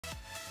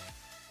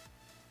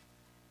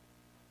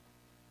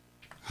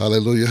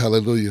Hallelujah,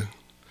 hallelujah.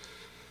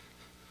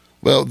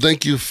 Well,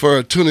 thank you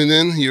for tuning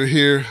in. You're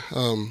here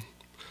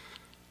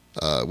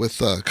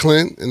with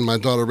Clint and my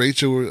daughter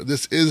Rachel.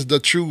 This is the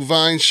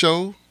Truevine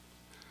Show.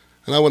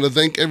 And I want to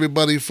thank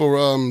everybody for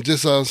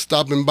just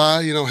stopping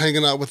by,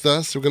 hanging out with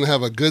us. We're going to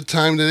have a good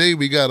time today.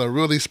 We got a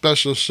really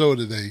special show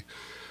today.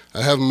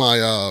 I have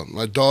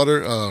my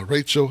daughter,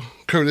 Rachel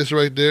Curtis,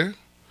 right there.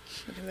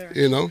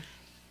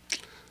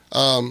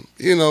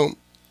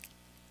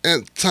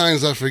 At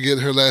times I forget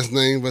her last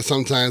name, but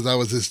sometimes I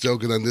was just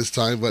joking on this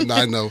time. But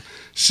I know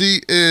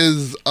she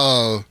is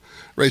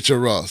Rachel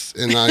Ross,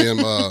 and I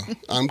am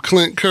I'm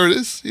Clint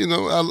Curtis. She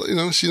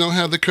don't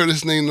have the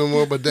Curtis name no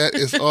more, but that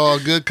is all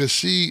good because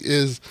she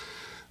is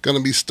gonna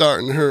be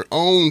starting her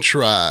own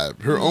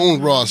tribe, her own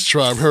Ross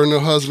tribe. Her and her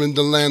husband,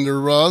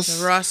 Delander Ross.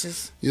 The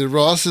Rosses. The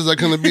Rosses are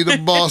gonna be the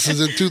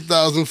bosses in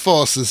 2000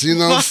 Fosses.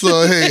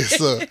 So hey,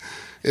 so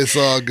it's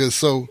all good.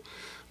 So.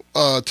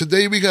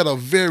 Today we got a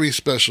very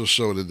special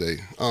show today.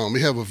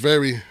 We have a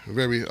very,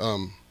 very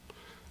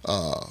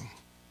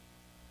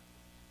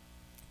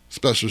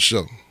special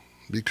show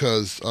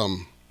because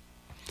I'm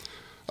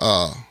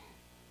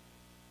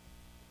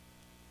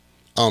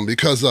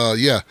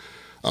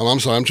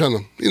sorry, I'm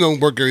trying to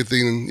work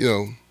everything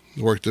and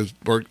work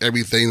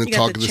everything and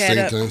talk at the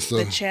same time.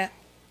 So the chat,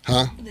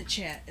 huh? The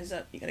chat is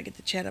up. You gotta get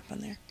the chat up on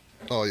there.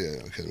 Oh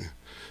yeah, okay.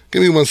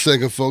 Give me 1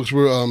 second, folks.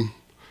 We're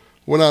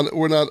not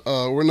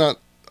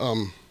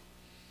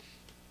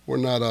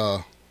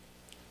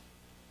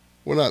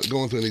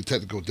going through any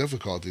technical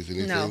difficulties or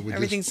anything. No,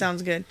 everything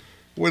sounds good.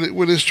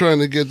 We're just trying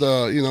to get,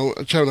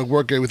 trying to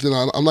work everything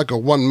out. I'm like a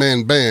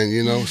one-man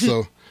band,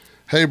 so,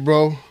 hey,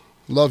 bro,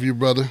 love you,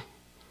 brother.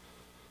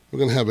 We're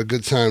going to have a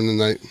good time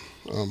tonight.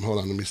 Hold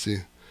on, let me see.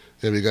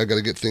 There we go. I got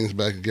to get things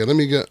back again. Let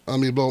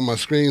me blow up my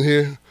screen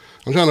here.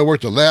 I'm trying to work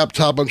the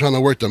laptop. I'm trying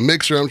to work the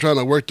mixer. I'm trying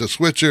to work the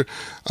switcher.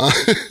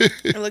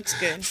 It looks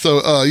good.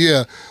 So,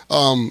 yeah.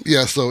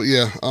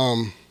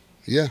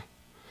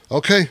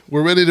 Okay,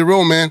 we're ready to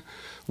roll, man.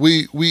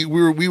 We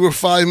were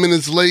 5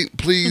 minutes late.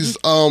 Please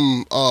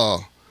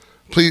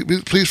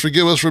please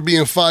forgive us for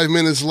being 5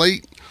 minutes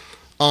late.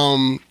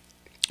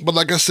 But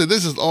like I said,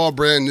 this is all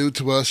brand new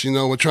to us.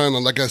 We're trying to,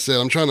 like I said,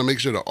 I'm trying to make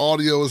sure the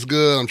audio is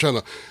good. I'm trying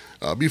to.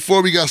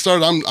 Before we got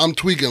started, I'm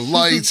tweaking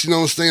lights, what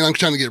I'm saying? I'm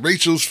trying to get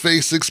Rachel's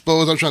face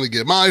exposed. I'm trying to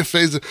get my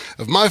face.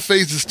 If my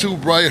face is too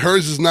bright,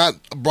 hers is not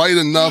bright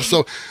enough.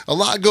 So a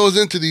lot goes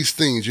into these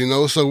things,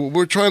 So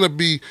we're trying to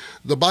be,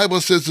 the Bible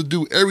says to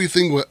do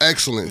everything with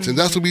excellence. And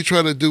that's what we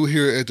try to do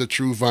here at the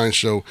Truevine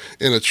Show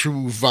in a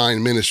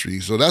Truevine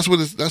Ministry. So that's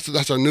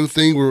that's our new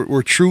thing.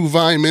 We're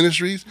Truevine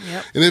Ministries.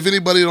 Yep. And if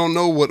anybody don't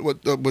know what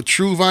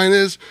Truevine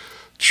is,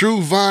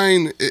 True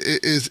vine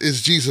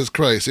is Jesus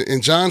Christ.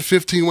 In John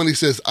 15, when he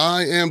says,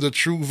 I am the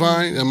true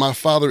vine and my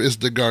Father is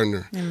the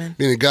gardener. Amen.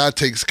 Meaning God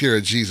takes care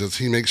of Jesus.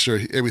 He makes sure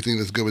everything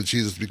is good with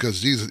Jesus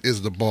because Jesus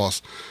is the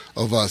boss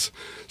of us.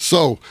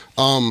 So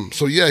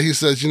yeah, he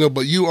says,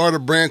 but you are the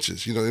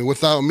branches, and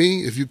without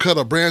me, if you cut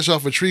a branch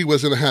off a tree,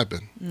 what's going to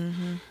happen?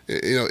 Mm-hmm.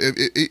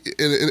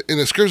 In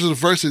the scriptures, the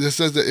verse, it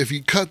says that if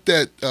you cut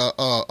that,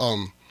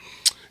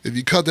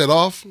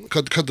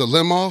 cut the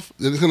limb off,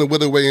 then it's going to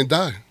wither away and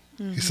die.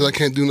 He said, I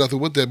can't do nothing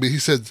with that. But he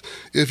said,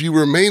 if you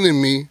remain in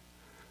me,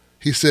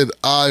 he said,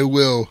 I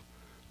will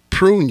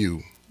prune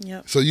you.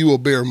 Yep. So you will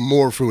bear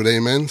more fruit.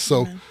 Amen.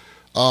 So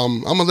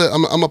I'm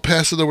gonna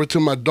pass it over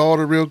to my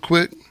daughter real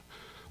quick.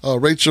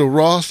 Rachel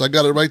Ross. I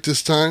got it right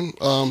this time.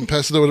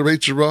 Pass it over to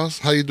Rachel Ross.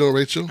 How you doing,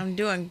 Rachel? I'm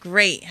doing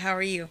great. How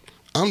are you?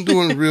 I'm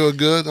doing real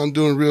good. I'm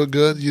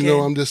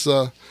just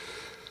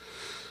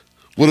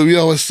what do we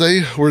always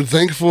say? We're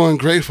thankful and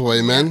grateful.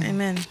 Amen. Yeah,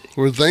 amen.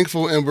 We're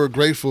thankful and we're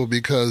grateful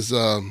because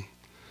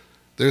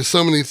there's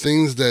so many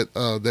things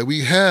that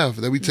we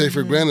have that we take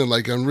for granted.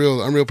 Like I'm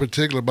real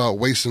particular about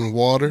wasting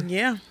water.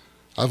 Yeah.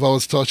 I've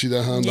always taught you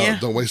that, huh? Yeah,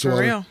 don't waste for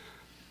water. Real.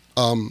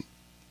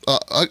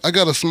 I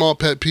got a small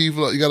pet peeve.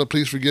 You got to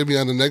please forgive me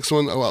on the next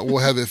one. We'll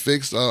have it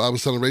fixed. I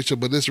was telling Rachel,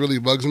 but this really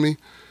bugs me.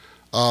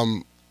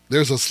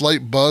 There's a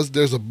slight buzz.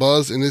 There's a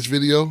buzz in this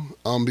video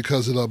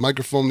because the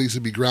microphone needs to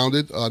be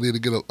grounded. I need to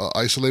get an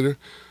isolator.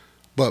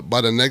 But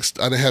by the next,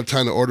 I didn't have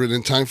time to order it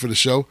in time for the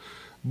show.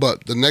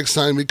 But the next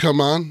time we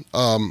come on,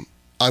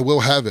 I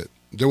will have it.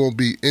 There won't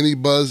be any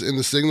buzz in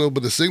the signal,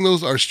 but the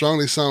signals are strong.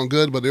 They sound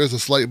good, but there's a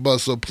slight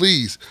buzz. So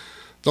please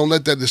don't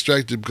let that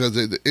distract you because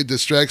it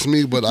distracts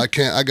me, but I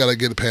can't. I got to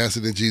get past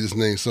it in Jesus'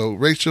 name. So,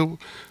 Rachel,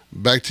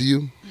 back to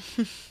you.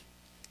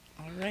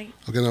 All right.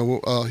 Okay, now,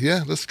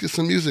 let's get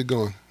some music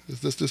going.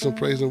 Let's do some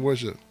praise and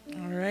worship.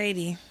 All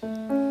righty.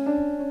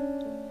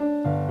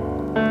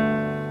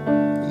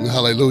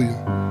 Hallelujah.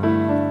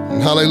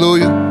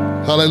 Hallelujah.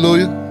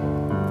 Hallelujah.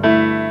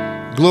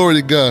 Glory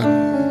to God.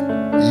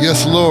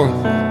 Yes, Lord.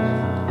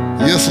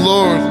 Yes,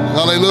 Lord.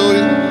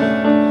 Hallelujah.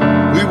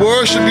 We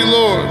worship you,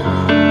 Lord.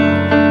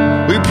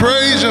 We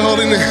praise your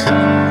holy name.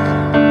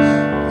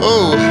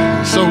 Oh,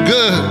 so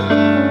good.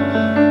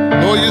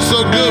 Lord, you're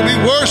so good. We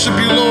worship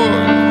you, Lord.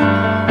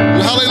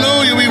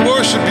 Hallelujah. We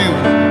worship you.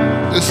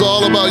 It's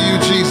all about you,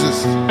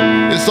 Jesus.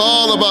 It's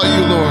all about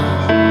you, Lord.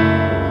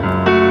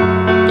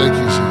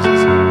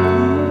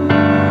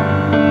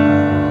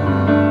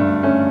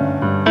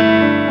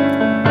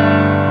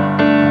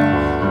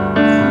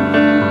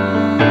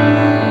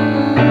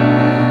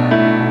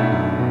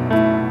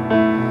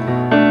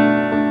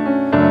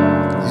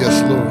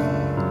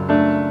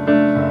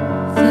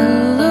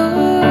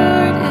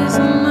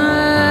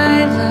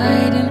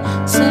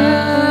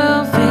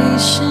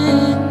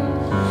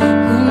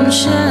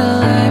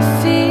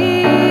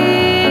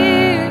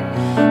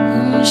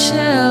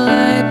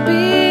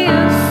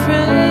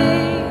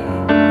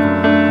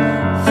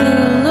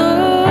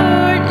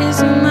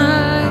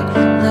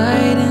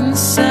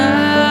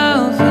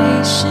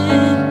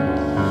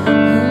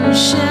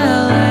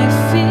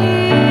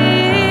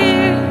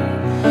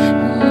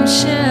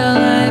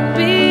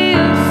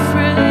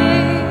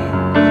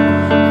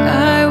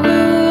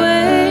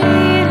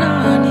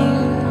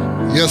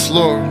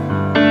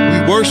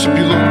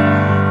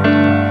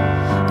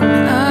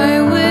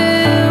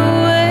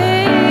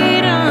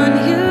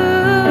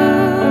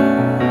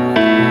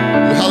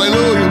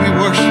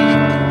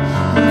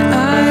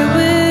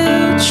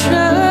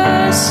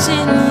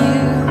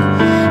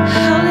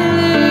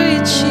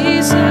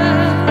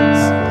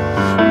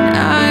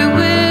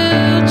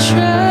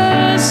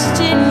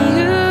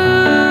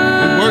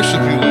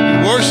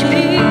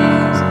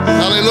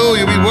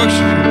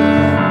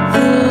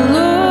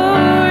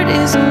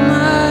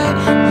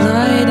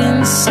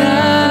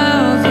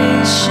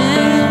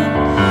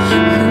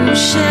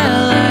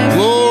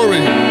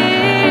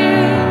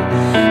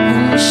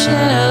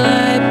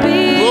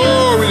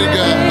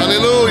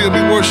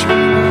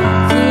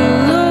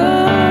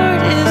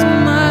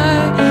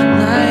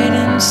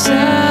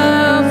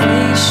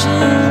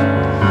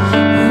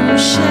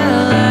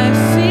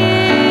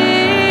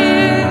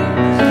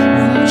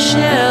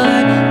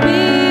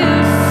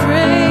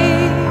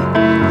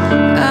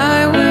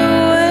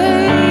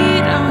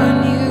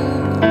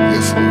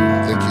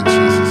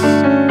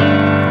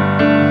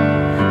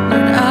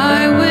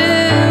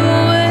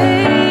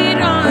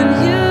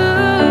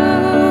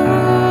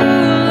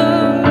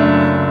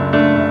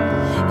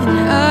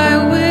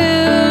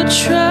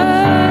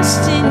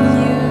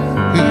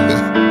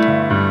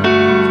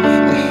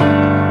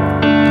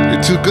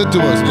 to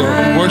us, Lord.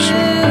 We worship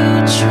you.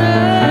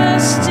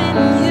 Trust in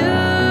you.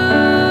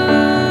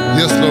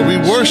 Yes, Lord. We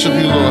worship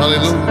you, Lord.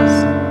 Hallelujah.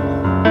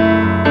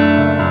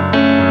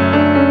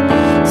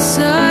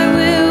 So I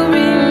will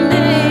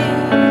remain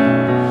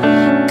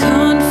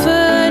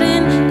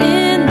confident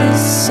in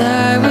this.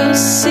 I will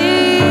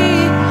see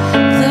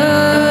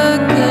the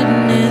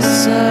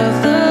goodness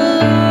of the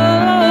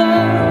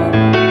Lord.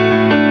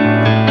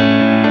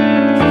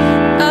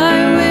 I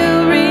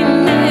will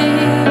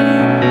remain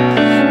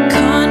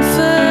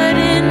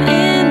confident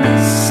in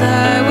this.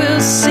 I will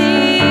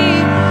see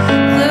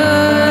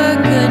the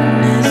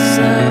goodness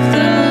of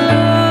the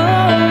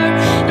Lord.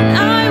 And I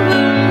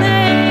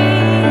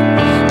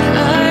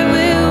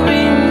will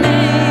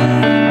remain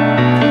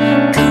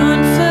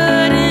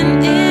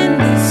confident in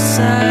this.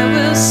 I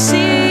will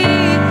see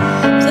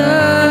the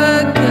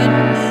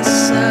goodness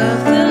of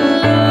the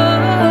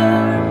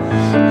Lord.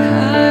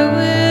 I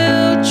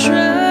will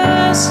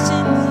trust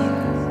in you.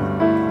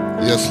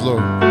 Yes,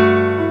 Lord.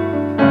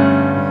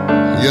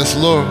 Yes,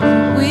 Lord.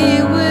 We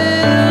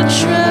will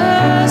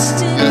trust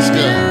in Yes, God.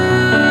 you.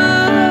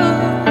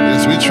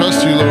 Yes, we trust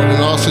you, Lord, in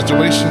all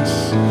situations.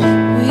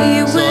 We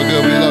It's all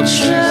good. We love you,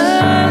 Jesus.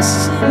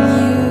 trust in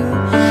you.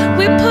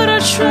 We put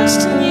our trust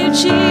in you,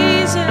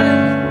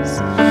 Jesus.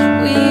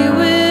 We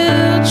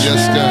will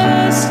Yes, God.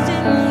 trust in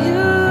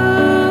you.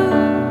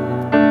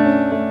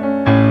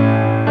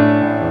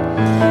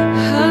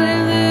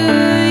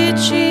 Hallelujah,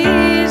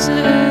 Jesus.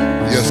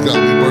 Yes, God.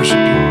 We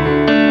worship you.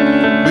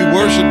 We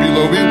worship you,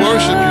 Lord. We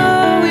worship you.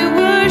 Oh, we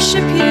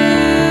worship you,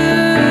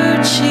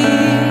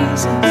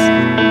 Jesus.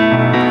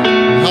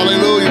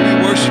 Hallelujah. We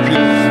worship you,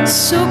 Lord.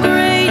 So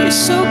great, you're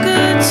so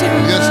good to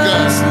Yes,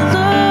 God. us, Lord.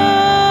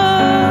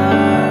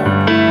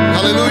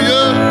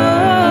 Hallelujah.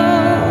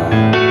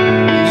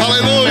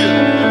 Hallelujah.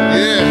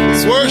 Yeah, we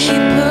We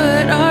worship.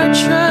 put our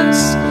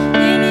trust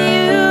in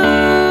you,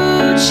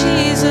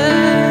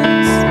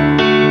 Jesus.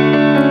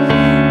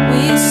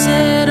 We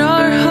set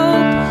our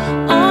hope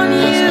on Yes,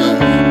 you.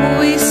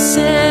 We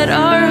set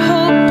our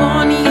hope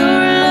on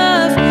your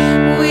love.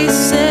 We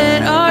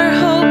set our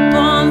hope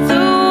on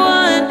the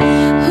one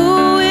who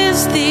is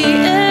the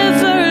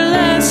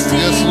everlasting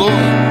Yes,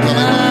 Lord.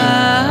 Hallelujah.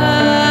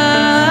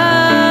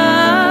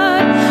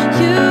 God.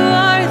 You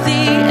are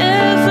the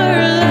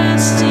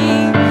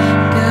everlasting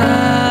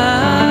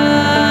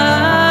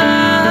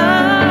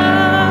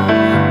God.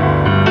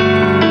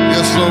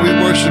 Yes, Lord. We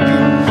worship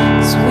you.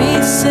 So we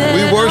set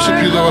We worship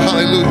our you, Lord. hope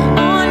Hallelujah.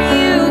 on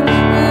you.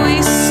 We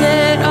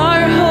set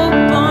our hope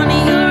on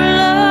your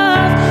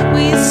love.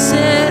 We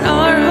set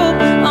our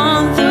hope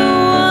on the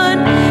one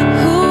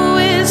who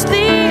is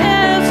the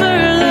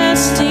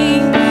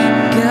everlasting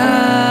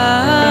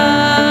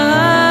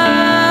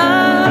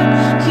God.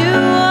 You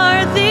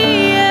are the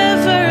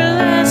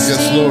everlasting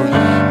Yes, Lord.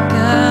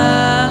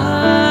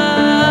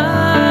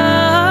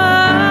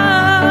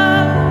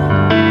 God.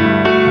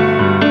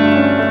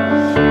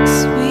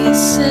 'Cause we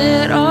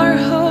set our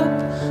hope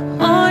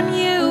on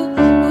you.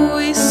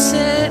 We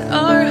set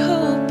our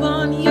hope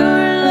on your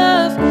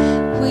love.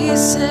 We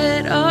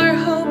set our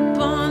hope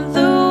on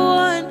the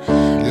one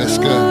Yes,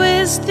 who God.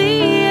 is the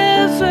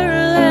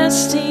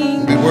everlasting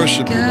We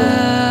worship you, Lord. God.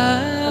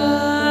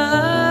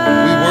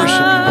 We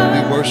worship you, Lord.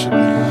 We worship you.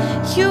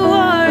 You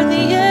are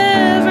the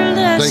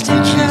everlasting Thank you,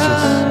 Jesus. God.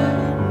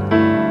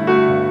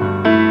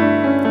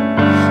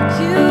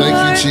 You Thank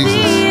you, are Jesus.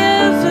 the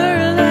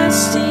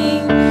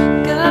everlasting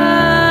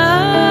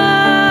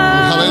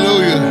God.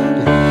 Hallelujah.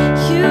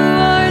 You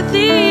are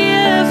the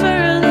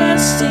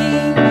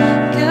everlasting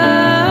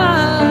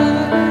God.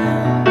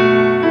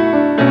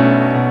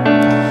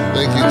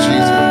 Thank you,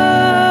 Jesus.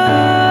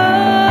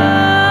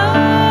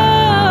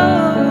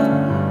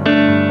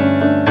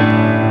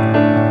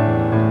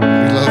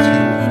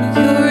 And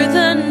you're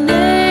the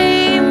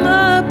name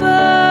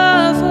above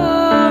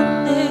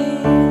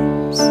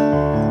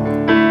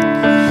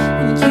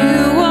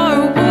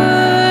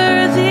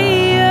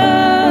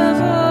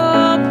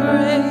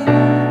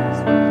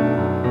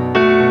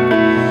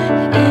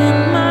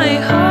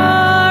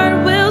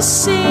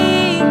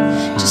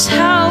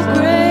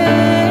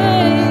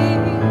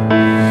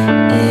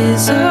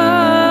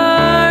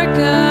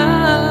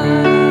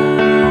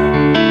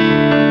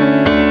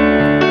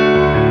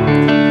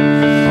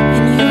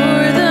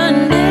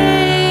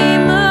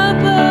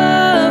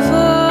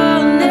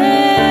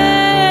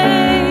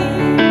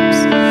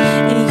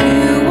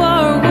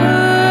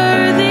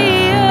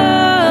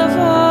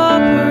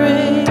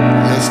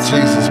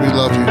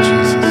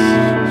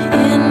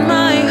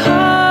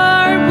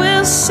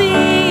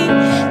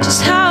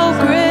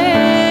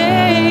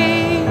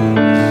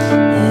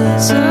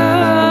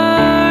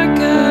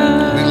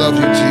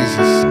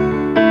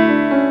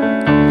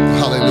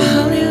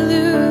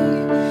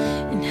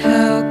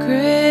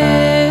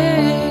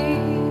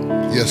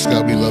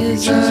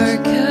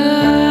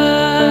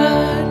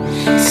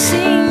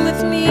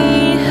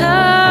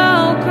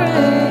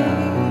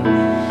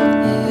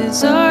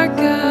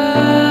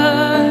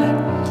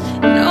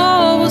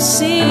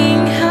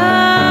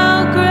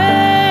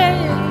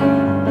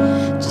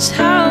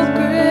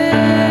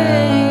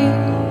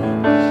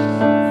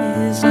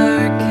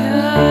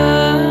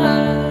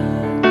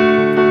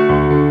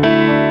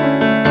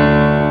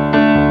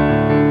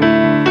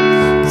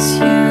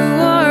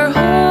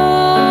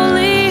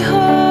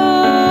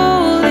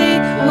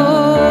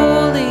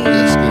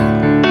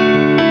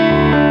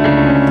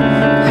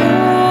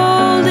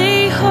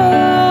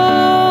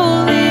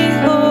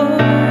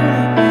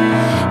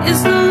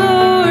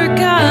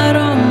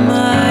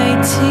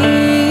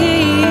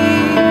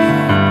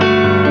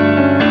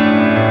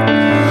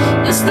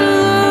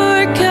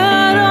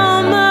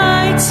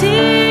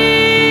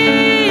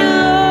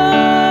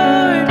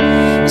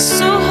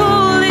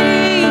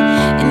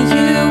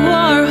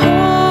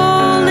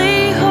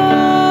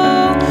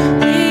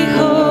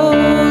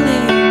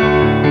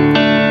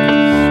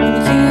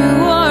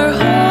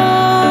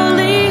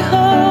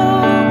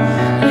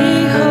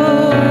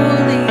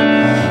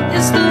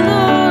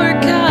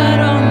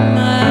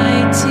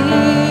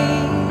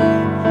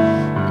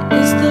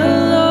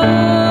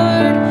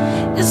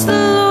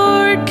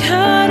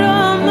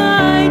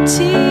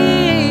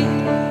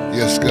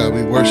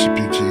worship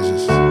you,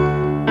 Jesus.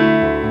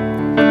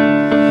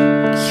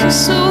 You're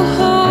so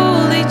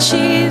holy,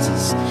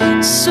 Jesus.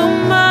 So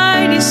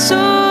mighty,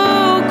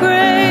 so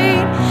great.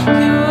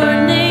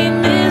 Your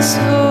name is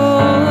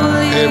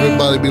holy. Hey,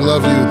 everybody, we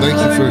love you. Thank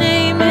you Your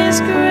name is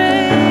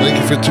great. Thank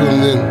you for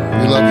tuning in.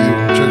 We love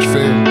you, church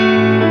family.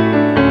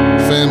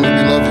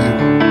 We love you.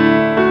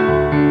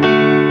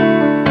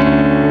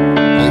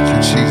 Thank you,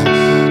 Jesus.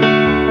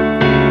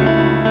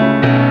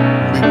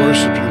 We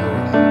worship you,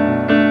 Lord.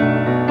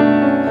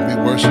 We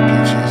worship you,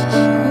 Jesus.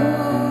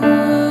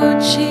 Oh,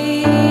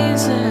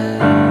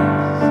 Jesus,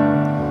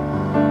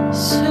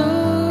 so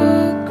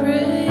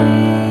great.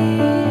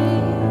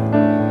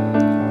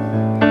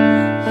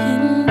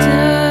 And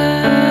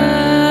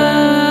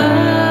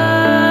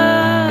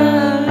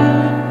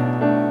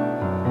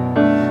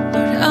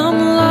Lord, I'm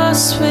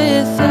lost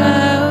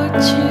without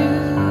you.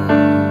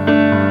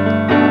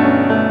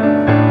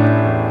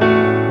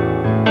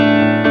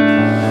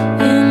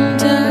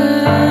 And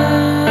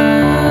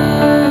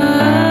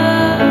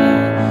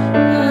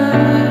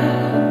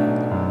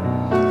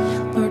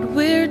Lord,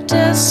 we're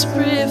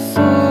desperate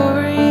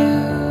for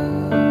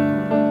you.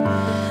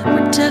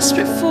 We're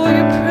desperate for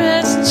your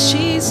presence,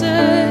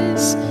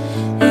 Jesus.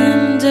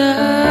 And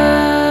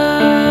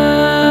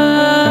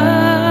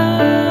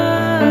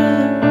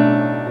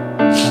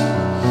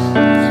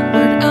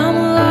Lord, I'm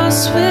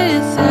lost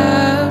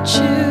without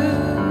you.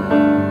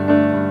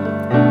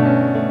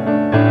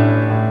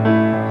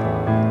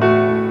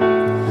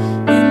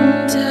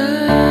 And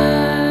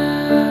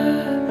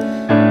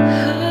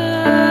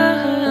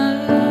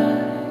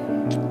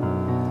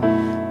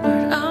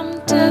Lord, I'm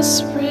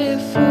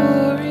desperate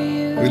for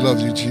you. We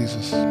love you,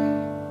 Jesus.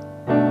 Lord,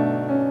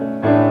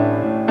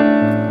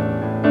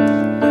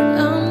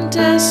 I'm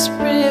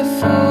desperate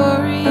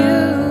for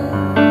you.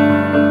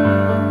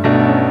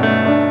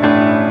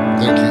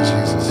 Thank you,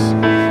 Jesus.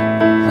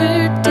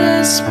 We're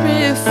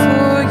desperate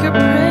for your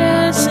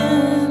presence.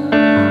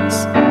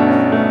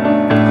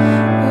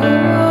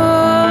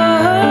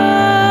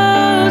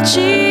 Oh,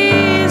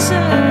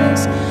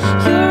 Jesus,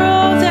 you're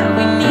all that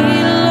we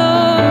need,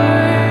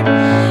 Lord.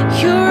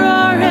 You're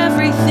our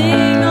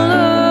everything, Lord.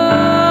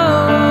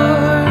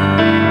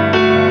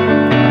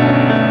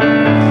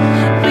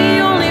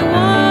 We only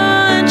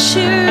want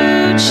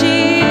you,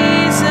 Jesus.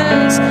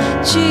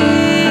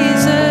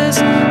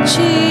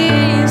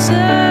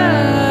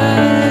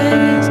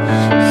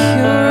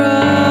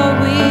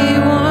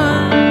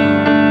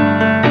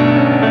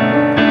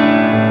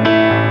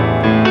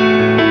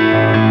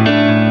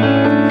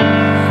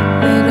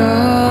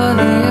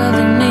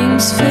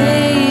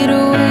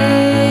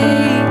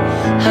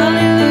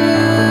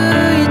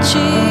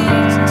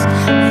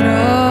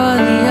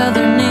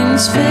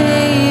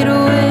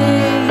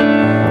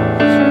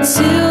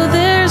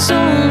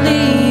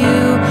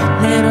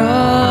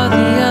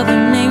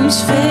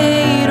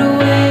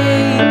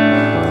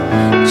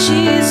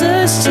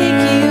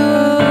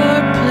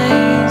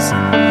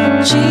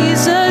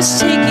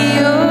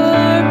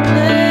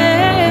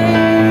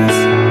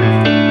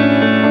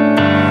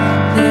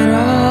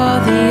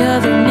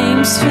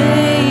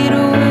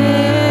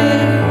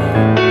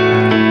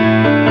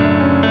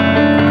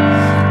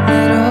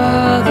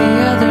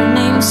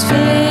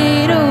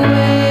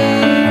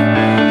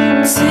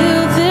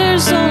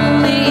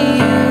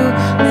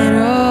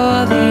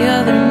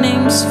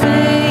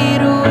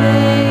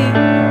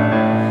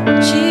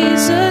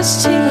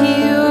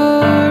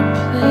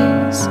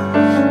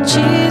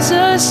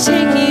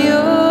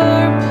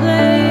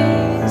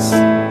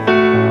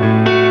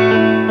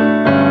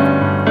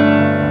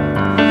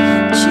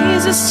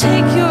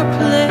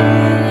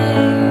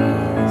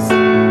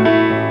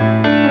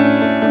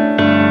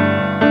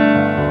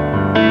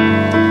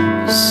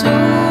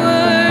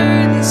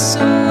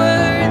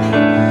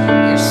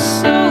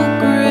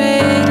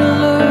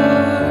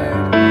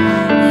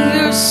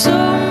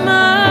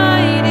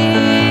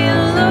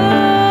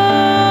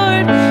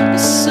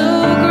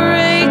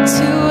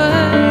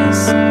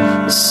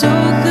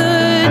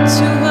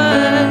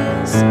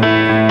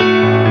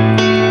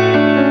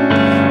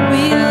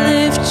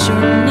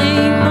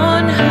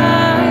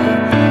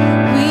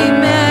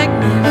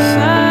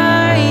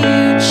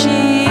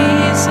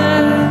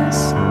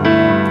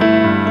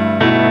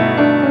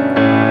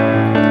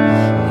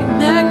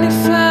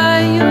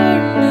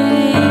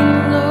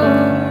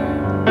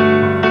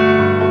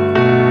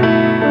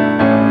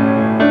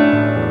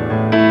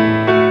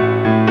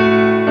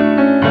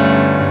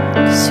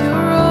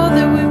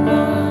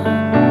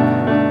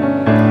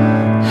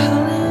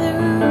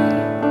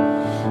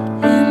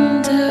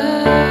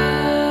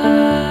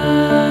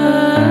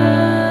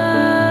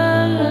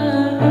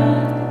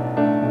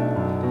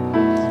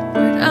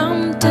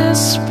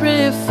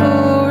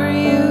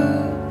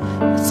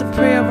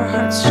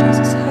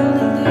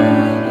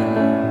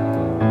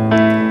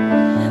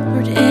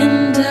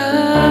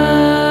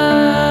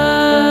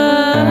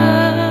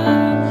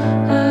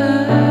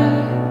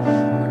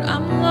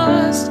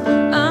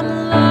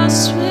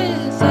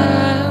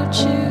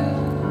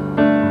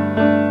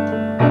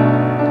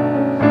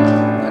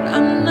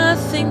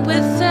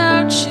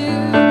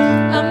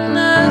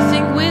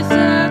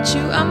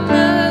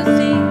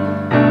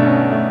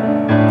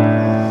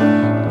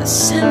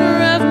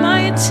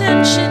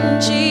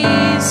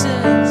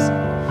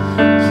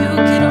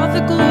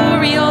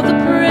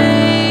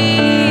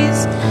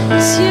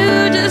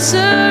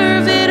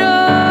 deserve it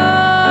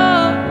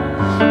all.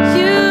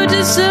 You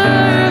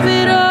deserve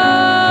it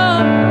all.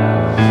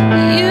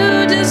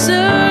 You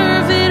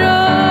deserve it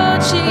all,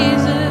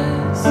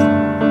 Jesus.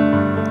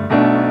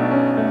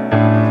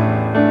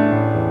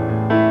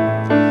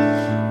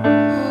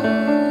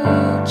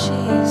 Oh,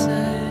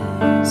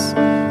 Jesus,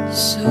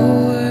 so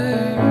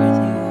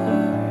worthy you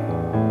are.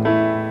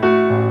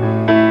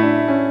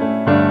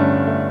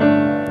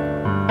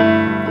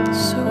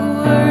 So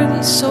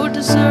worthy, so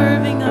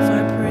deserving of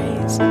our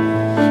praise.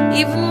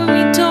 Even when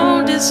we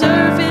don't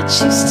deserve it,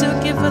 you still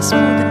give us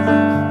more than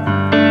enough.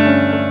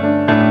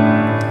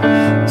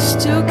 You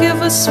still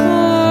give us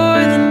more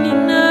than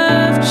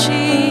enough,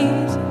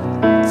 Jesus.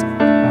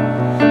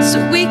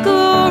 So we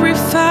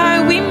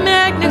glorify, we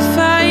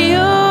magnify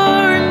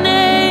your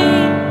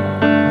name.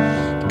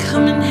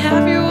 Come and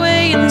have your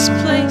way in this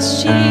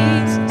place,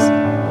 Jesus.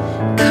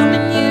 Come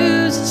and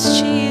use us,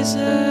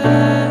 Jesus.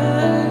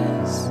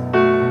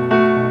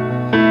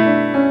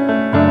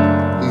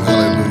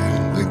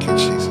 Hallelujah. Thank you,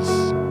 Jesus.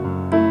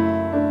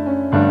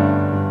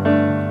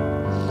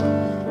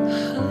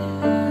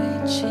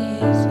 Hallelujah,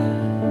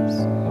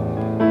 Jesus.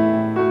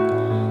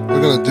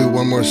 We're going to do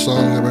one more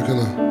song, and we're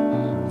going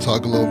to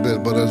talk a little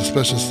bit, but there's a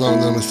special song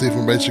that I'm going to see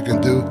if Rachel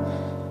can do.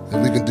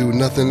 If we can do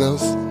nothing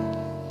else.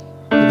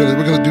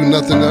 We're gonna do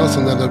nothing else,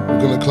 and then we're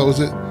going to close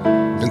it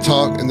and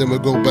talk, and then we'll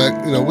go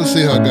back. You know, we'll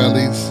see how God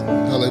leads.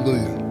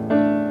 Hallelujah.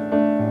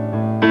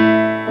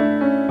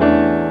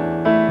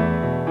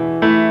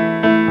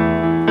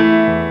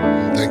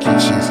 Thank you,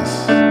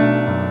 Jesus.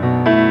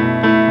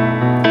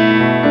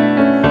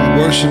 We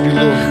worship you,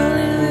 Lord.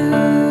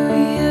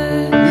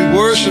 Hallelujah. We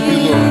worship you,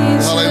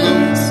 Lord.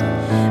 Hallelujah. Jesus.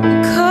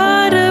 I'm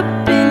caught up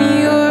in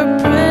your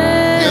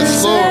presence.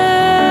 Yes, Lord.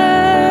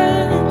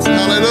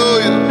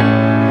 Hallelujah.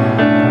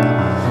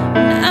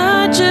 And I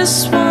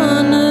just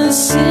wanna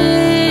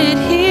sit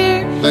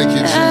here Thank you,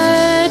 Jesus.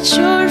 at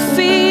your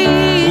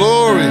feet.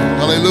 Glory.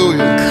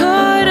 Hallelujah.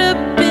 Caught up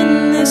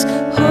in this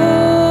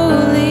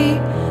holy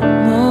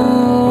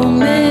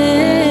moment.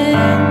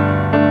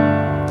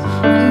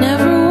 I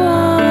never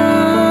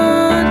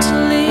want to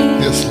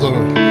leave. Yes,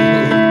 Lord.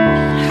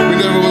 We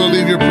never want to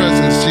leave your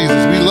presence,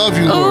 Jesus. We love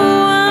you, Lord.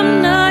 Oh,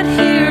 I'm not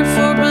here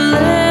for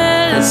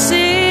blessing.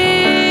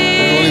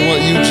 We only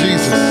want you,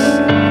 Jesus.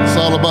 It's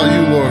all about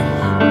you, Lord.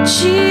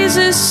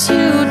 Jesus,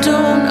 you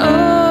don't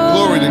owe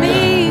Glory to me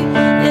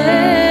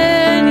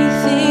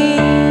anything.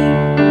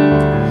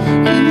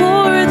 And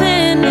more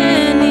than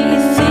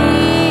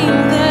anything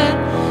that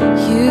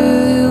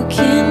you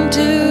can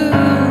do,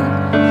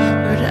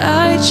 Lord,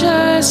 I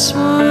just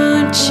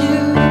want you.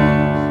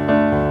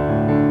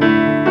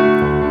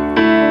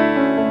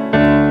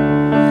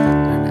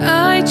 Lord,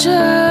 I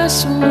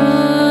just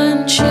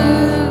want you.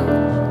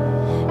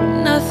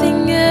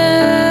 Nothing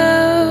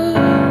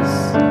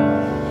else.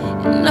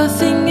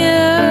 Nothing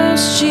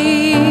else,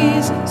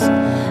 Jesus.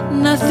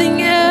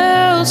 Nothing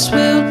else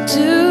will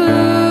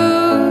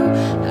do.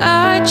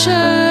 I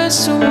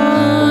just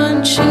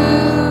want you.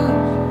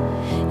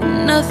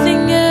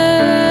 Nothing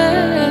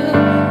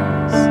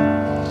else.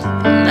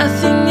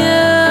 Nothing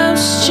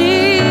else,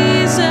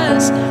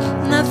 Jesus.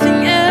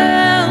 Nothing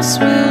else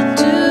will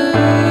do.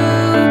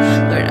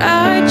 Lord,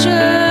 I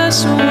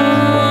just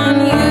want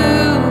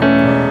you.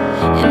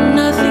 And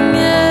nothing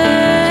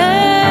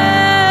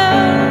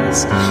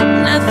else.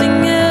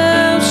 Nothing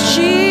else,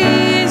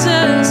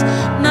 Jesus.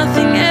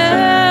 Nothing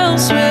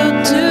else will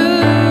do.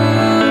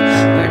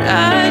 Lord,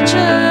 I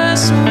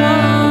just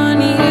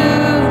want you.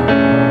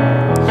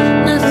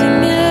 Nothing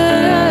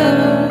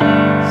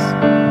else.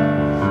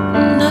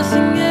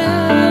 Nothing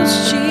else,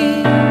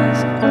 Jesus.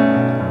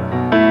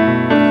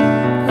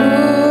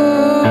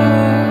 Oh,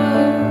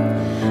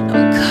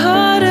 I'm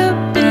caught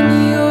up in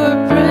your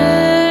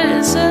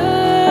presence.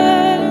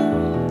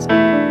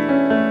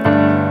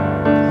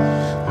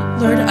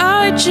 Lord,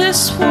 I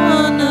just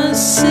wanna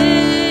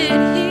sit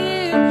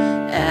here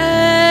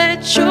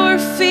at your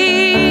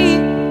feet.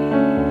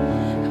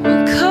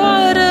 I'm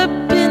caught up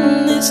in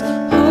this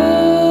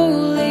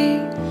holy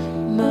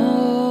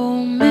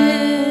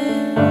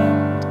moment.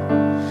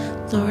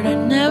 Lord, I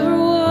never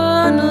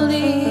wanna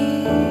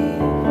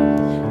leave.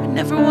 I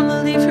never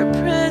wanna leave your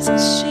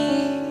presence,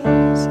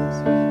 Jesus.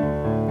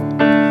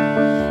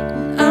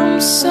 And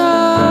I'm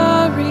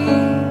sorry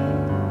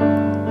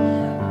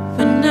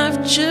when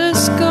I've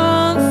just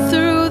gone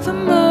through the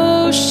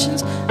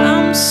motions.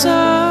 I'm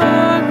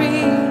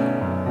sorry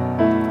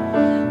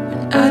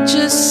when I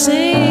just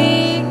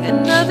sing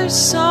another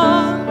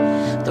song.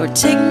 Lord,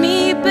 take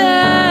me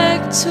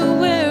back to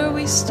where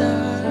we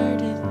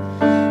started.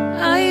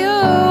 I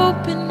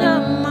open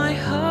up my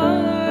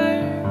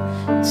heart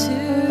to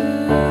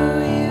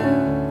you.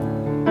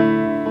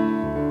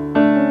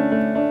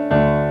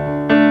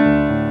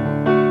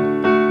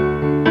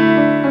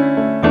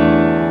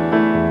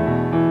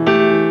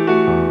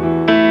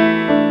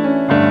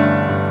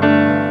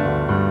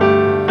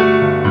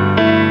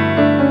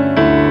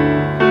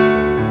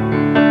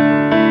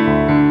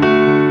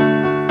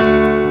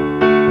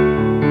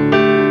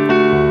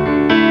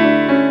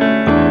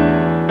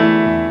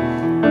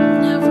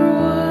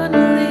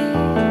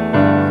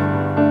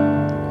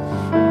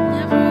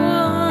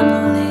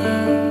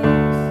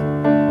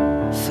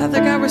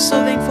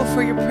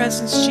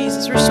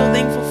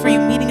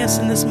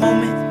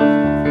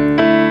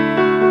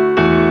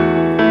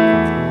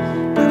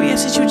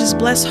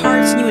 bless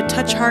hearts and you would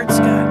touch hearts,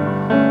 God.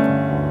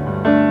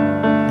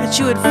 That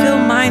you would fill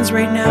minds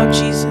right now,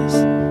 Jesus.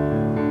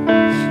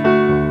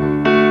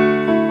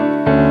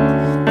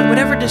 That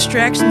whatever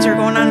distractions are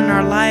going on in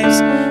our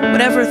lives,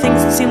 whatever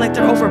things that seem like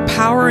they're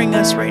overpowering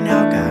us right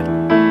now, God,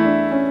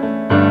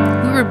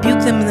 we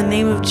rebuke them in the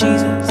name of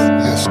Jesus.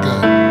 Yes,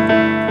 God.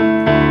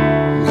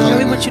 God,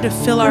 we want you to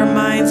fill our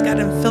minds, God,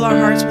 and fill our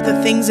hearts with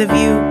the things of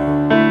you.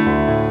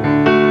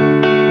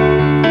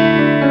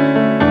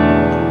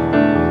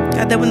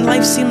 God, that when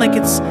life seems like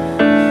it's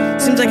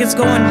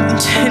going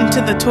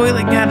into the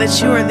toilet, God,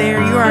 that you are there.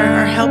 You are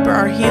our helper,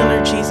 our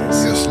healer,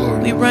 Jesus. Yes,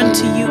 Lord. We run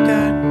to you,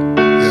 God.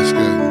 Yes,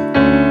 God.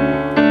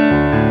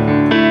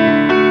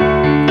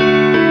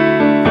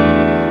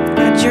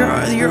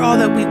 God, you're all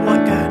that we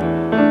want, God.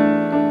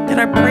 That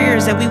our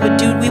prayers that we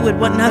would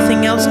want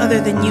nothing else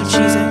other than you,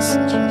 Jesus.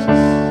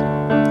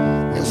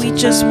 That we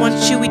just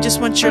want you. We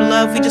just want your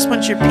love. We just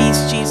want your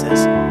peace,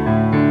 Jesus.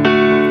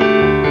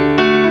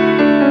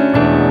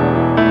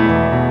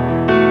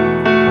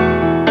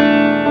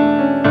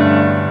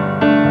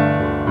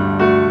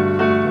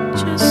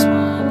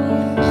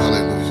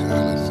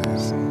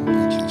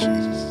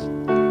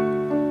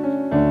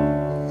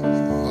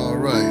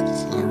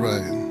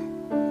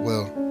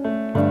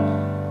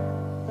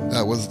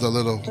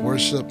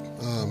 Worship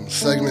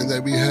segment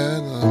that we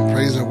had,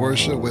 praise and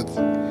worship with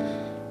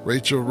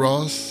Rachel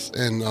Ross,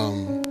 and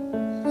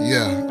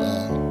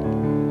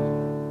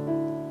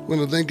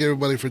want to thank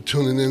everybody for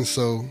tuning in.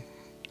 So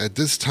at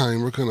this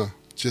time, we're gonna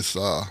just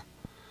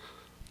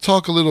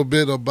talk a little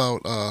bit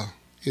about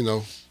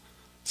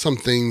some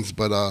things,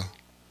 but I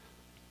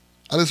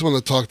just want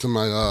to talk to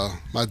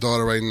my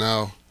daughter right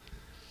now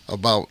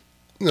about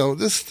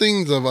this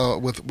things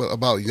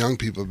about young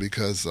people,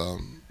 because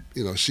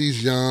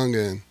she's young,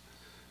 and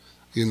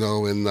she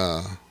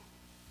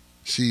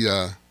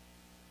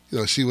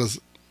was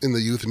in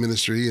the youth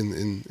ministry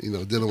and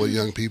dealing with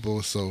young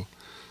people. So,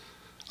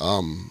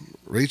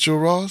 Rachel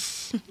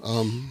Ross,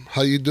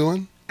 how you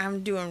doing?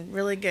 I'm doing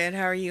really good.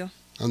 How are you?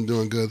 I'm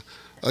doing good.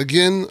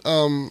 Again,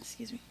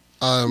 excuse me.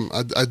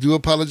 I do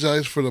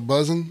apologize for the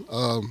buzzing,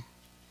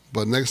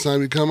 but next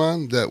time you come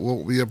on, that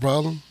won't be a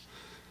problem.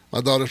 My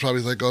daughter's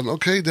probably like, going,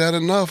 okay, Dad,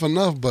 enough,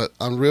 but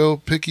I'm real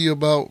picky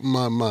about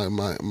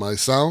my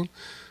sound,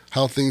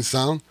 how things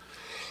sound.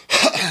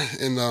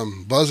 And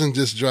buzzing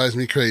just drives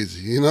me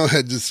crazy,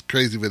 just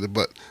crazy with it.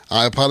 But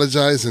I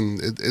apologize,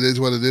 and it is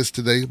what it is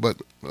today. But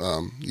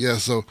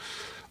so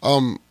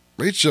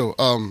Rachel,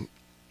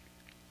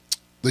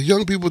 the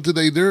young people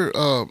today, they're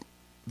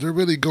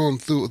really going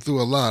through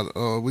a lot.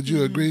 Would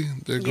you agree?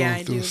 They're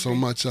going through so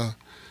much. And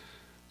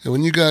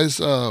when you guys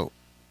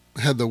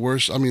had the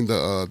worst,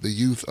 the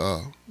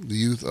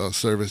youth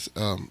service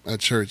at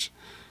church,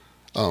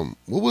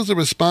 what was the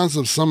response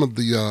of some of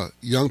the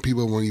young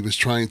people when you was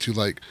trying to,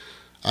 like,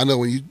 I know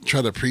when you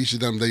try to preach to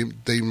them,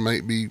 they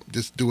might be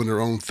just doing their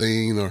own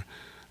thing, or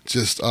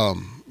just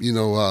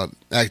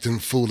acting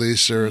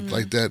foolish or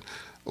like that.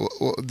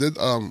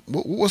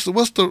 What's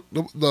the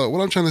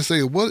what I'm trying to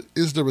say? What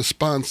is the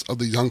response of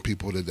the young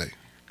people today?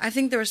 I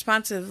think the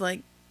response of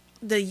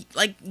the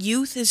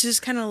youth is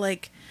just kind of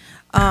like,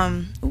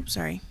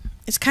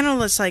 it's kind of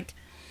just like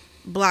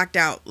blocked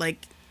out.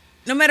 Like,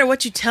 no matter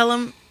what you tell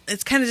them,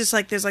 it's kind of just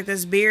like there's like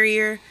this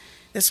barrier,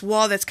 this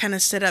wall that's kind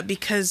of set up,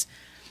 because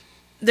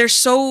they're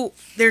so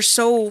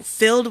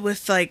filled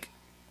with like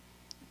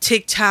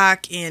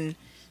TikTok and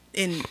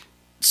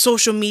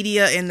social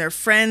media and their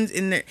friends,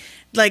 and their,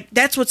 like,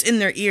 that's what's in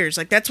their ears,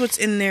 like that's what's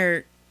in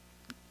their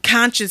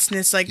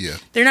consciousness. Like,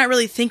 they're not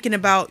really thinking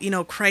about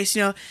Christ.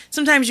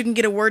 Sometimes you can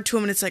get a word to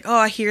them and it's like, oh,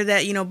 I hear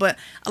that, but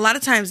a lot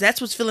of times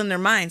that's what's filling their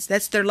minds.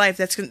 That's their life.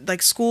 That's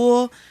like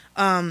school,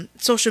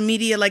 social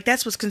media, like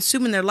that's what's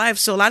consuming their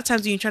lives. So a lot of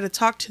times when you try to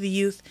talk to the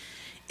youth,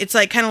 it's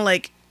like kind of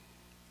like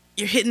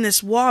you're hitting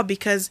this wall,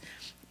 because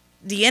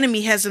the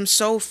enemy has them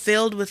so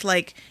filled with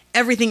like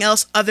everything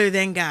else other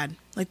than God.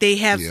 Like, they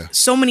have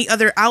so many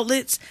other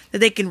outlets that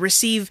they can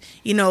receive,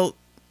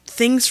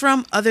 things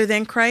from other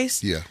than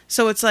Christ. Yeah.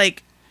 So it's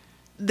like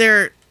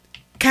they're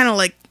kind of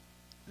like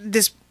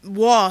this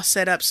wall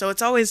set up. So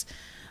it's always,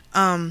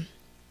 hard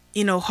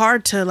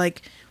to,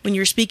 like, when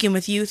you're speaking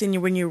with youth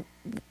and when you're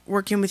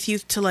working with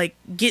youth, to like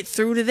get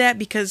through to that,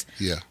 because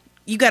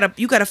you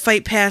gotta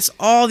fight past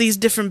all these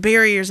different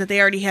barriers that they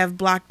already have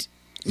blocked.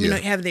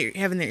 Having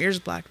their ears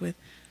blocked with.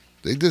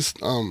 They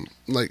just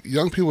like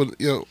young people,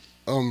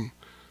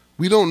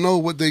 we don't know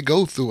what they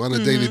go through on a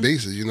daily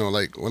basis.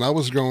 Like when I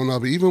was growing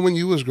up, even when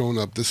you was growing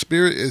up, the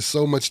spirit is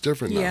so much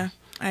different now. Yeah,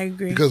 I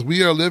agree. Because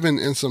we are living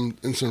in some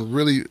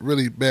really,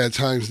 really bad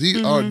times.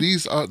 These are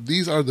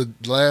the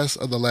last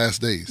of the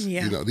last days.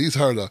 Yeah. These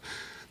are the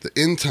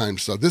end time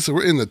stuff.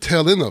 We're in the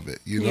tail end of it.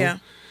 Yeah.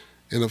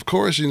 And of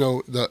course,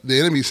 the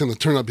enemy's going to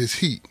turn up his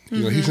heat.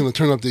 He's going to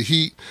turn up the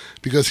heat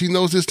because he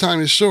knows his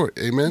time is short.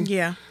 Amen.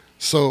 Yeah.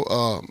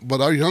 So,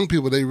 but our young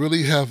people, they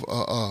really have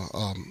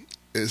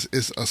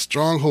is a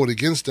stronghold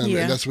against them,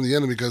 Yeah. and that's from the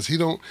enemy, because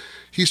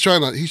he's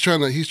trying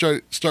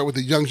to start with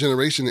the young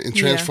generation and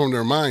transform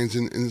their minds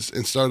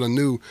and start a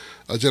new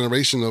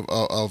generation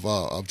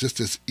of just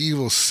this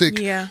evil, sick,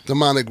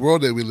 demonic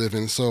world that we live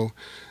in. So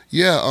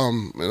yeah,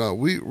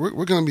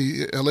 we're gonna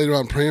be later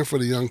on praying for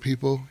the young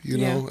people, you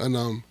know,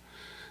 and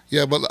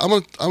yeah, but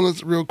I'm gonna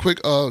real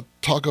quick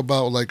talk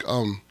about like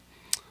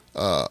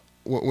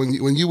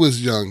when you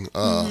was young,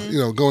 you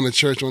know, going to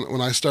church.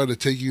 When I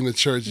started taking you to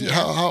church,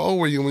 how old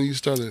were you when you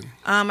started?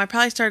 I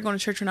probably started going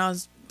to church when I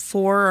was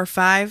 4 or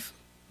 5,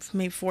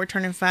 maybe 4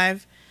 turning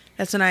 5.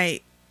 That's when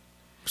I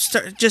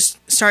just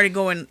started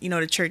going, you know,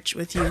 to church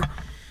with you.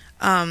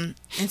 And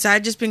so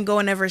I've just been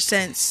going ever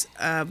since.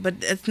 But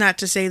it's not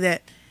to say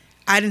that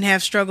I didn't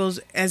have struggles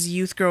as a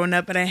youth growing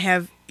up, but I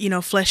have, you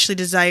know, fleshly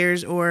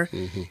desires, or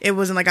it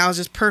wasn't like I was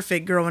just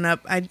perfect growing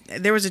up.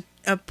 There was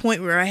a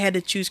point where I had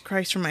to choose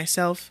Christ for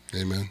myself.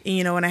 Amen.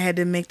 You know, and I had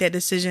to make that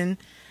decision.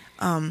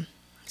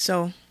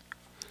 So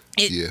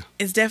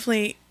it's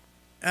definitely,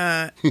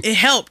 it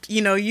helped,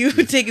 you know, you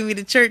taking me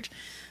to church,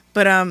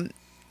 but I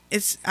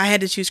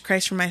had to choose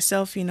Christ for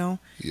myself, you know.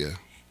 Yeah.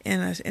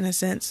 In a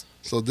sense.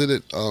 So did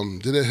it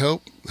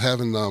help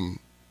having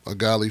a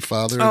godly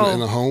father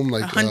in a home?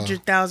 Like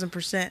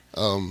 100,000%.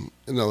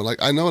 You know,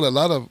 like I know that a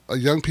lot of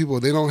young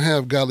people, they don't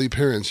have godly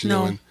parents, you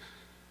know,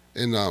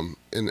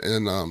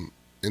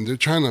 and they're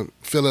trying to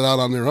fill it out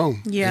on their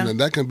own. Yeah, and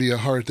that can be a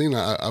hard thing.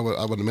 I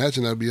would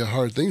imagine that'd be a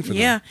hard thing for them.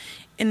 Yeah,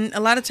 and a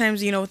lot of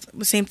times, you know,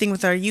 the same thing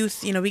with our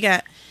youth. You know, we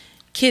got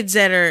kids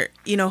that are,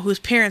 you know, whose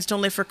parents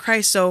don't live for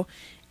Christ, so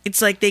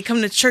it's like they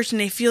come to church and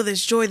they feel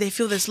this joy, they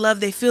feel this love,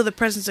 they feel the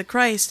presence of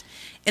Christ,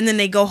 and then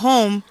they go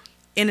home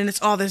and then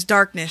it's all this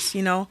darkness,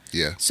 you know.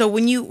 Yeah. So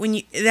when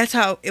you that's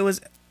how it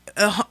was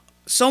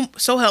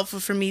so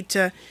helpful for me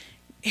to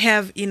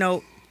have, you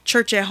know,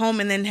 church at home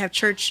and then have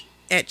church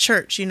at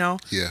church, you know.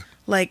 Yeah.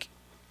 Like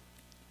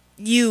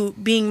you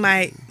being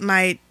my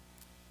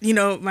you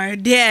know, my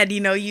dad, you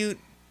know, you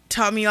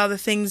taught me all the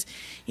things,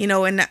 you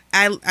know, and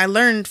I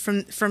learned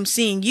from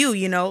seeing you,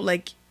 you know,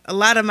 like a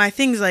lot of my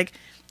things, like,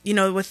 you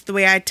know, with the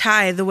way I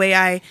tie, the way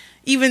I,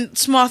 even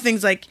small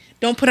things like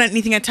don't put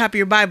anything on top of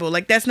your Bible.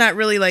 Like that's not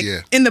really like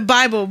in the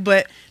Bible,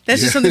 but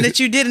that's just something that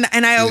you did,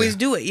 and I always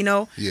do it, you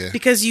know,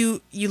 because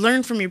you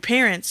learn from your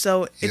parents.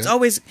 So it's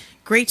always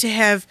great to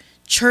have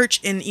church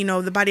and, you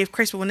know, the body of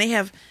Christ. But when they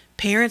have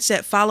parents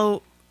that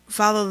follow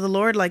the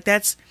Lord, like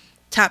that's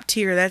top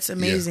tier. That's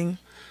amazing. Yeah.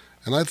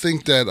 And I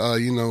think that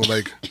you know,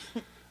 like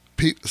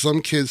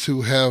some kids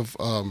who have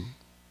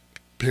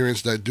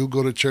parents that do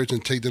go to church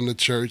and take them to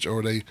church,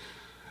 or they,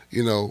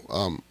 you know,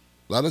 a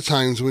lot of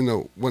times we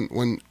know when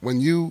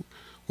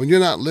you're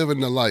not living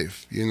the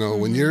life, you know,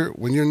 when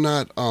you're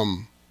not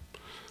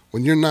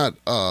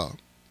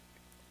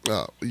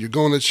you're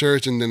going to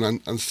church, and then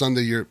on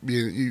Sunday you're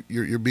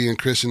being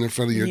Christian in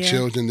front of your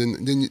children,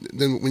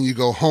 then when you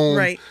go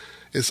home,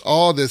 it's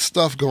all this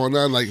stuff going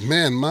on. Like,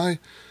 man, my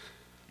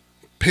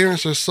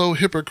parents are so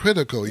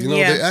hypocritical, you know.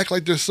 They act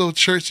like they're so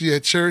churchy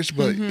at church,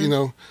 but you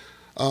know,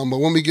 but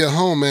when we get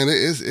home, man,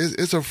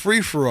 it's a free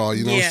for all,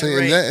 you know what I'm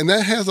saying? And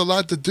that has a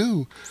lot to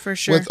do for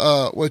sure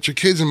with your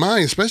kids in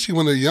mind, especially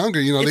when they're younger.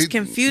 You know, it's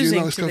confusing.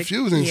 You know, it's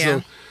confusing.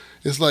 So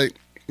it's like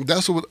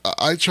that's what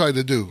I try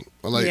to do.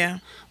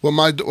 Like with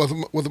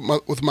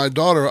my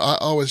daughter, I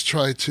always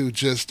try to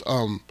just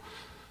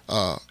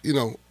you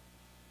know,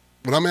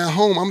 when I'm at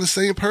home, I'm the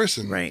same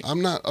person. Right.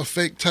 I'm not a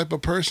fake type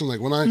of person.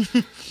 Like when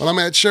I'm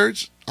at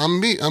church, I'm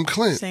me. I'm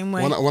Clint. Same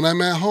way. When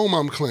I'm at home,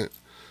 I'm Clint.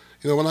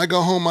 You know, when I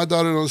go home, my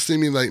daughter don't see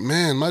me like,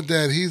 man, my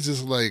dad, he's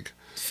just like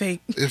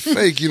fake. It's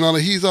fake. You know,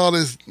 like he's all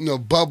this, you know,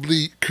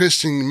 bubbly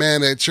Christian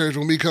man at church.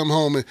 When we come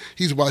home and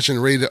he's watching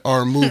rated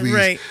R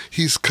movies,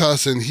 he's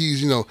cussing.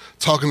 He's, you know,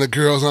 talking to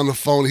girls on the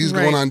phone. He's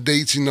going on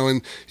dates, you know,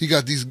 and he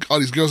got all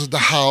these girls at the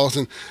house,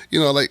 and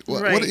you know, like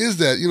what is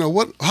that? You know,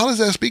 how does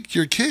that speak to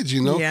your kids?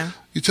 You know,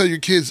 you tell your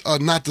kids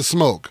not to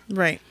smoke,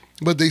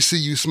 but they see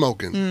you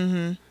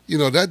smoking. You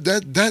know, that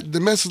the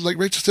message, like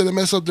Rachel said, it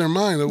mess up their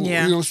mind. You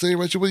know what I'm saying,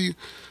 Rachel? What do you,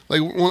 like,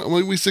 when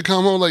we used to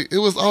come home, like, it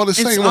was all the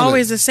same. It's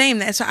always the same.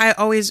 That's why I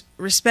always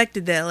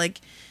respected that.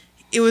 Like,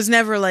 it was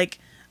never like,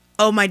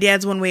 oh, my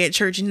dad's one way at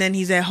church and then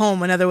he's at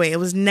home another way. It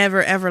was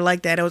never, ever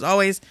like that. It was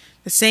always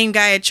the same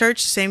guy at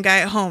church, same guy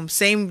at home.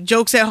 Same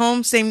jokes at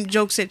home, same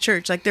jokes at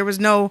church. Like, there was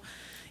no,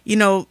 you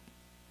know,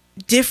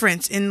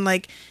 difference. And,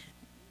 like,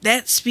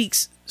 that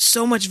speaks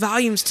so much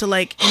volumes to,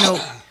 like, you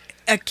know,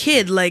 a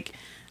kid. Like,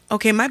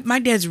 okay, my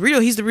dad's real.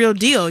 He's the real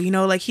deal. You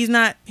know, like he's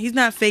not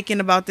faking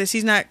about this.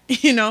 He's not,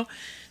 you know.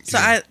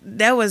 So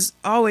that was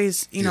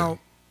always, you know,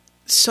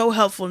 so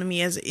helpful to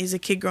me as a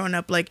kid growing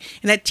up. Like,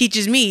 and that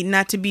teaches me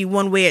not to be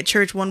one way at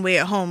church, one way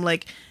at home.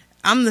 Like,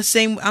 I'm the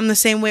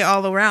same way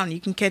all around. You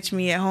can catch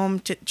me at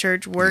home,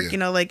 church, work. You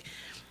know, like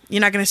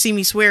you're not gonna see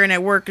me swearing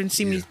at work and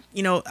see me.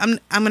 You know, I'm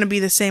gonna be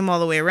the same all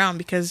the way around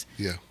because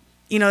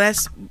you know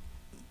that's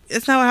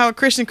not how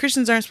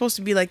Christians aren't supposed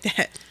to be like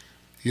that.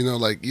 You know,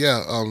 like,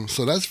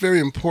 so that's very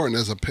important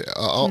as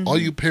all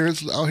you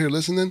parents out here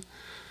listening,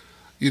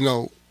 you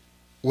know,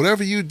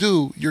 whatever you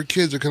do, your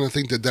kids are going to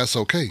think that that's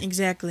okay.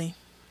 Exactly.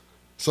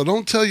 So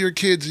don't tell your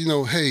kids,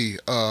 hey,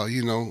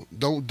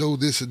 don't do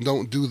this and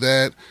don't do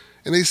that.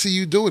 And they see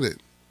you doing it.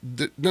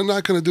 They're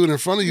not going to do it in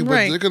front of you, but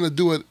Right. they're going to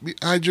do it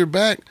behind your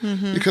back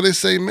because they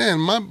say, man,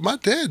 my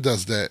dad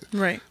does that.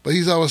 Right. But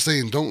he's always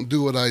saying, don't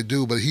do what I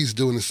do, but he's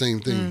doing the same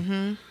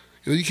thing.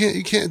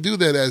 You can't do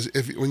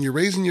that when you're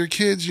raising your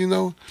kids,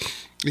 and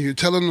you're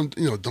telling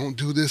them, don't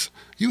do this.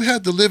 You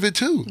have to live it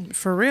too.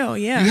 For real,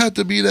 yeah. You have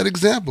to be that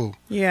example.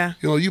 Yeah.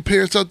 You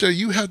parents out there,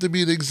 you have to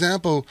be the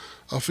example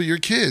for your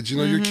kids.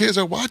 Your kids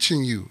are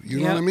watching you.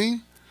 You know what I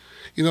mean?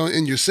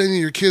 And you're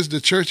sending your kids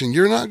to church and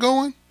you're not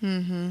going?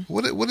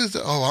 What is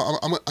it? Oh,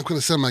 I'm going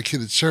to send my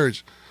kid to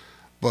church,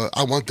 but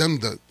I want them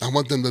to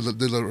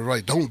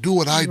right. Don't do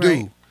what I do.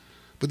 Right.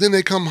 But then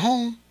they come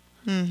home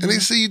and they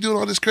see you doing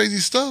all this crazy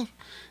stuff,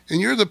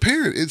 and you're the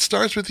parent. It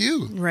starts with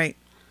you. Right.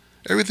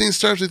 Everything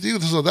starts with you.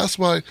 So that's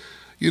why,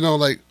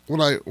 like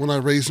when I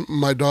raised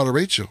my daughter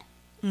Rachel,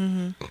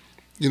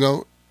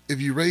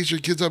 if you raise your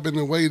kids up in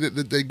the way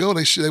that they go,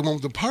 they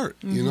won't depart.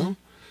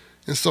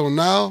 And so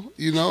now,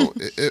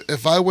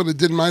 if I would have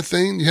did my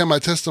thing, you had my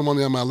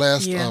testimony on my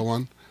last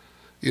one.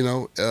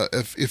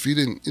 If you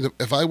didn't,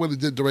 if I would have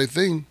did the right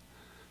thing,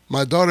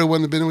 my daughter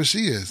wouldn't have been where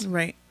she is.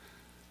 Right.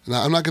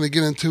 Now I'm not going to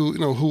get into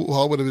who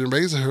all would have been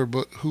raising her,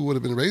 but who would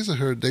have been raising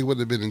her, they would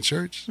have been in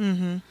church,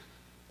 and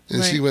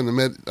she wouldn't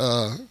have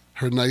met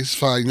her nice,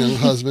 fine young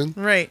husband.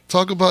 Right.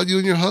 Talk about you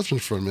and your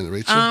husband for a minute,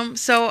 Rachel.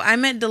 So I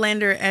met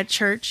Delander at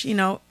church,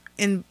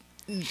 and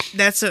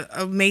that's an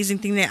amazing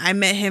thing that I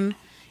met him,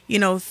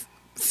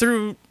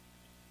 through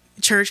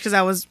church because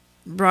I was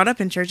brought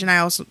up in church and I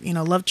also,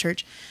 love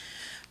church.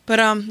 But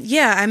I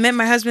met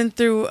my husband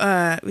through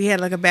we had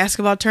like a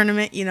basketball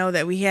tournament,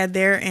 that we had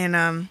there, and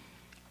I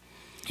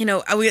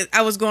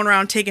was going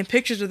around taking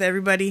pictures with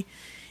everybody,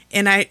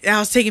 and I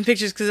was taking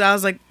pictures because I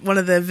was like one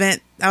of the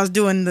event. I was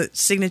doing the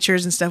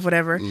signatures and stuff,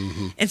 whatever.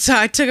 And so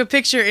I took a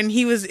picture, and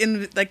he was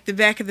in like the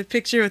back of the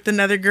picture with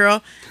another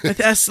girl,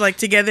 with us like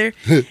together.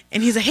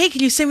 And he's like, "Hey,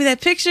 can you send me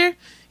that picture?"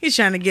 He's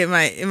trying to get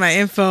my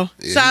info.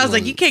 Yeah, So I was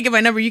like, "You can't get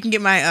my number. You can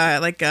get my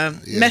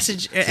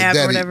message app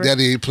or whatever."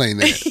 Daddy ain't playing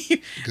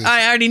that.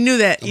 I already knew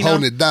that. I'm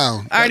holding it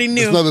down. I already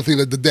knew. That's another thing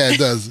that the dad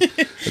does.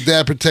 The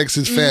dad protects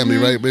his family,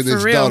 right? But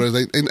his real. daughters,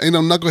 ain't no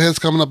knuckleheads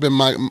coming up in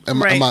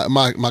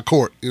my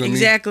court. You know what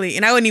Exactly. I mean?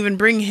 And I wouldn't even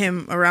bring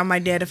him around my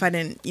dad if I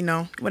didn't,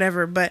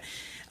 whatever. But,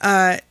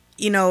 as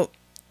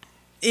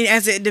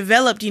it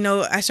developed,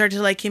 I started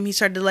to like him. He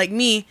started to like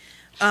me.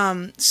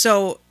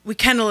 So we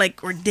kind of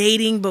like were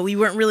dating, but we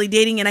weren't really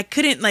dating. And I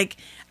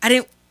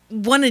didn't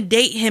want to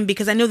date him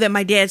because I knew that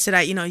my dad said,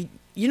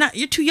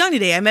 you're too young to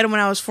date. I met him when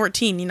I was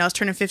 14, I was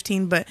turning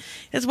 15, but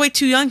that's way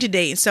too young to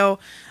date. So,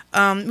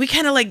 we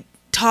kind of like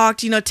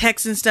talked,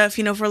 texts and stuff,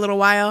 for a little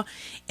while.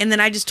 And then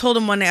I just told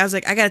him one day, I was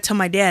like, I got to tell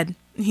my dad.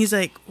 And he's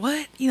like,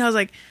 what? I was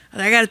like,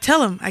 I got to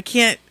tell him. I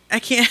can't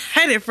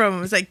hide it from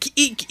him. It's like,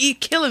 he's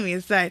killing me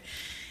inside.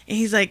 And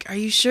he's like, are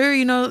you sure?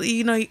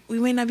 We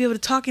may not be able to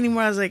talk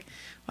anymore. I was like,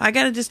 well, I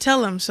got to just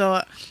tell him.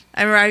 So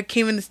I remember I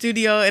came in the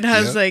studio and I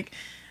was like,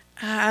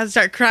 I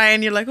start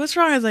crying. You're like, what's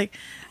wrong? I was like,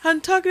 I'm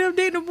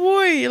dating a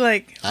boy. You're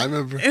like, I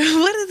remember.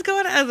 What is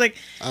going on?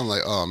 I'm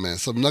like, oh man,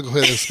 some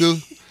knucklehead in school.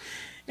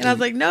 And I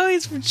was like, no,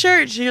 he's from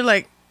church. And you're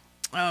like,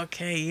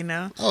 okay,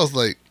 I was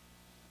like,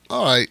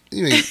 all right.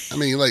 You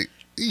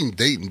ain't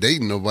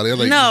dating nobody.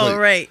 Like, no,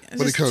 right.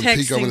 When he comes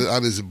peek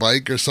on his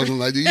bike or something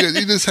like that.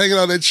 You just hanging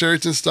out at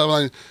church and stuff.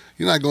 Like,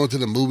 you're not going to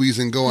the movies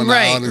and going out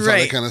and all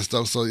that kind of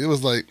stuff. So it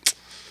was like,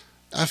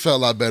 I felt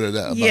a lot better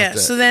about that.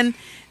 So then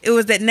it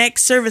was that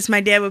next service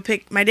my dad would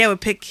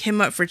pick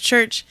him up for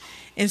church.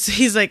 And so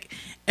he's like,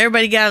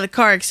 everybody got out of the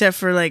car except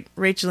for like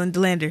Rachel and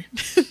Delander.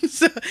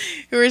 So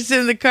we were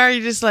sitting in the car.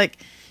 You're just like,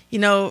 you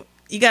got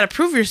to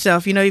prove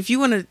yourself. If you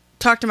want to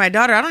talk to my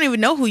daughter, I don't even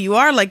know who you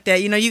are like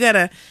that. You got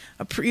to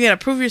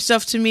prove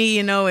yourself to me,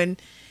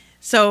 and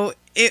so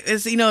it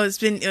was,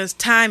 it was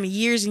time,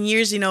 years and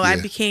years,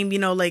 I became,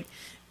 like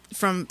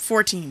from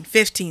 14,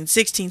 15,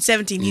 16,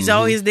 17. He's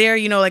always there,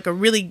 like a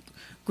really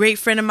great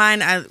friend of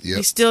mine.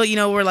 We still,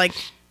 we're like,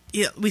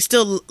 we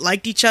still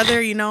liked each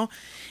other,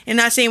 and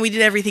not saying we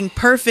did everything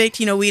perfect,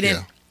 we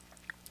didn't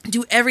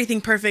do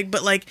everything perfect,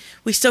 but like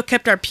we still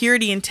kept our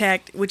purity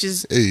intact, which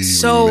is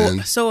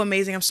so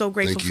amazing. I'm so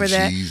grateful for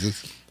that.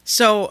 Jesus.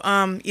 So,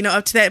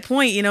 up to that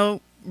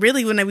point,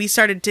 really when we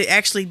started to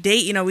actually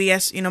date, we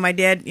asked, my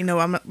dad,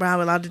 I'm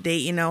allowed to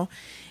date,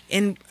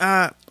 and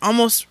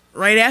almost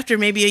right after,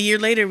 maybe a year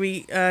later,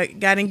 we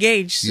got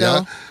engaged.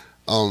 So,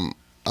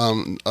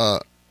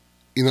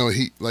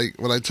 he like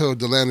when I told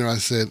Delander,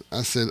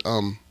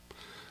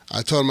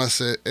 I told him, I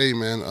said, hey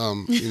man,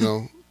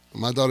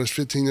 my daughter's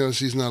 15 years old,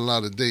 she's not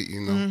allowed to date,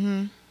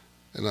 and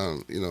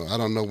I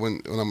don't know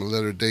when I'm gonna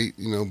let her date,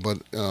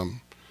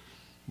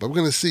 but we're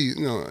gonna see,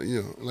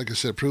 like I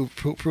said, prove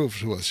to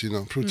us,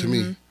 prove to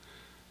me.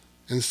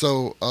 And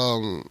so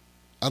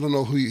I don't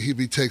know who he'd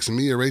be texting,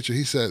 me or Rachel.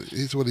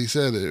 He's what he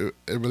said. It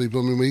really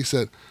blew me away. He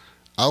said,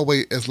 "I'll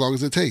wait as long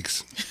as it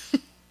takes."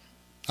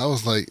 I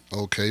was like,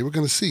 "Okay, we're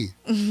gonna see."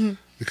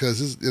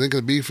 because it ain't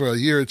gonna be for a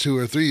year or 2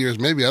 or 3 years,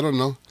 maybe, I don't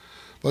know.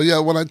 But yeah,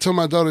 when I told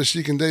my daughter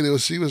she can date,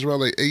 she was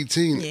around like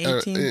 18, Yeah,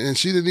 18. And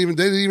they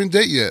didn't even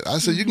date yet. I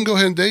said, you can go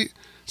ahead and date.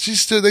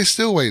 They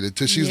still waited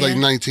till she's like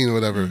 19 or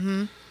whatever.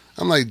 Mm-hmm.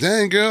 I'm like,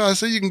 dang, girl. I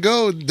said, you can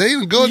go date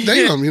them. Go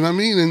date them. You know what I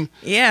mean? And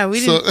yeah, we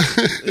didn't.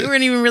 We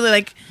weren't even really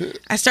like.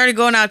 I started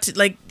going out to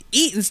like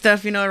eat and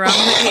stuff, you know, around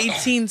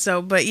 18.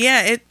 So, but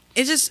yeah,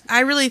 it just.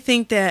 I really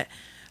think that,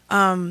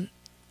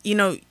 you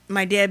know,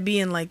 my dad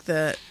being like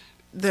the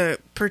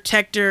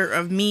protector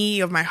of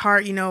me, of my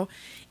heart, you know,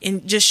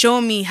 and just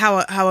showing me how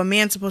a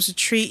man's supposed to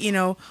treat, you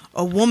know,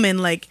 a woman,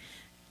 like.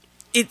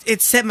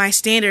 It set my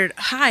standard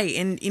high,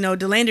 and you know,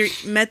 Delander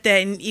met that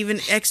and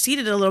even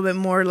exceeded it a little bit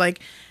more. Like,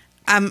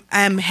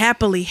 I'm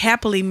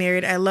happily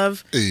married. I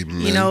love, Amen.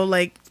 You know,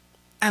 like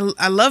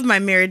I love my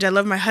marriage. I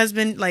love my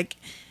husband. Like,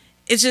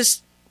 it's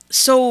just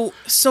so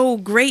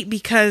great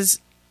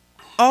because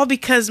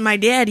my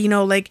dad. You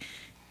know, like,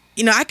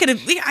 you know, I could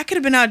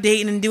have been out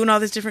dating and doing all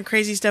this different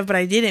crazy stuff, but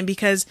I didn't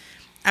because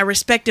I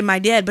respected my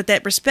dad. But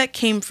that respect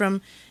came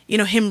from, you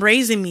know, him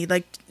raising me,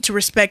 like, to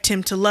respect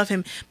him, to love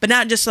him, but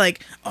not just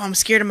like, oh, I'm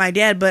scared of my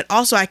dad, but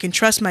also I can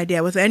trust my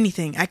dad with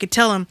anything. I could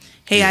tell him,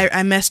 hey, yeah.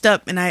 I messed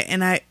up, but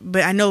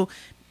I know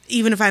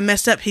even if I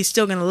messed up, he's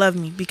still gonna love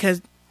me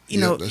because, you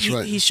know,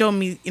 he's shown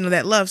me, you know,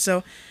 that love.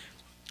 So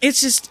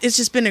it's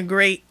just been a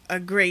great,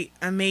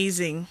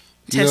 amazing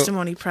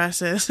testimony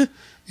process.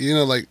 You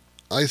know, like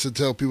I used to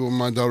tell people when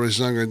my daughter was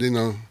younger, you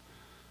know,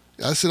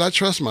 I said, I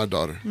trust my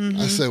daughter.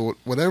 Mm-hmm. I said,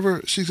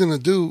 whatever she's gonna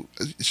do,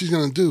 she's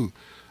gonna do.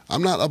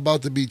 I'm not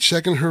about to be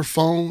checking her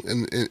phone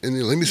and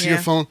let me see your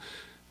phone.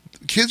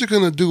 Kids are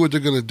going to do what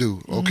they're going to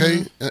do,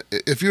 okay? Mm-hmm.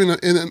 If you're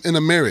in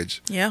a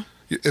marriage,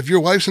 if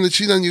your wife's going to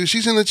cheat on you,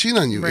 she's going to cheat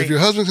on you. Right. If your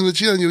husband's going to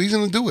cheat on you, he's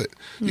going to do it.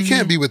 Mm-hmm. You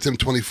can't be with him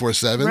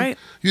 24/7. Right.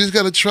 You just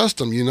got to trust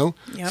them, you know?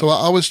 Yep. So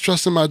I was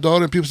trusting my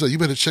daughter, and people said, you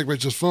better check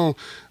Rachel's phone.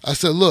 I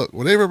said, look,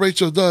 whatever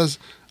Rachel does,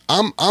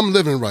 I'm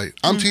living right.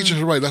 I'm teaching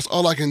her right. That's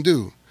all I can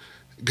do.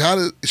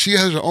 She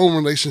has her own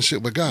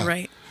relationship with God.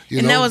 Right.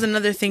 And that was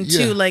another thing,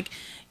 too, like,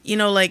 you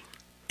know, like,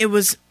 it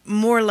was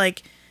more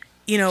like,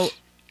 you know,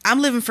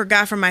 I'm living for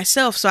God for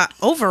myself. So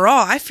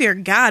overall, I fear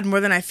God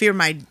more than I fear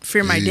my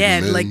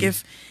dad. Like,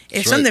 if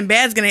something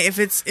bad's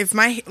if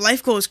my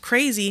life goes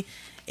crazy,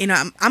 you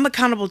know, I'm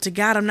accountable to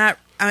God. I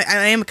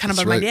am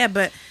accountable to my dad.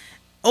 But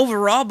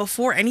overall,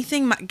 before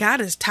anything,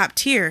 God is top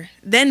tier.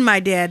 Then my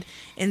dad,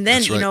 and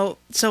then you know,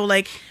 so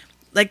like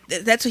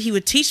that's what he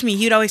would teach me.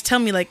 He would always tell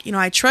me, like, you know,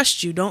 I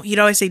trust you. He'd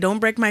always say, don't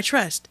break my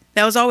trust.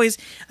 That was always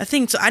a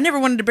thing. So I never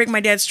wanted to break my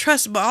dad's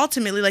trust, but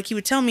ultimately, like, he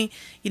would tell me,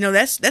 you know,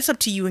 that's up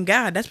to you and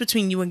God. That's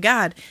between you and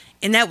God.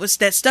 And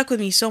that stuck with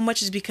me so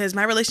much is because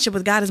my relationship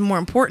with God is more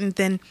important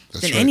than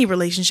any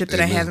relationship that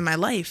I have in my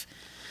life.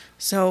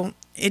 So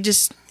it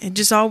just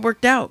all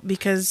worked out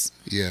because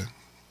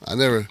I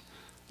never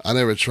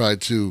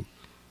tried to,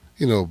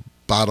 you know,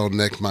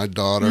 bottleneck my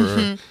daughter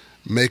or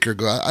make her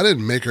go. I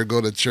didn't make her go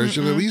to church.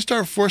 You know, when you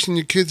start forcing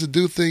your kids to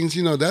do things,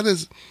 you know, that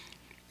is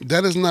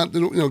not,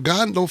 you know,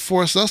 God don't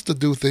force us to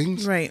do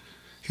things. Right.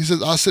 He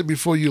says, I'll sit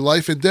before you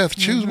life and death.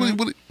 Choose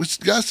what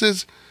God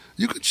says.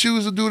 You can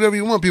choose to do whatever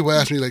you want. People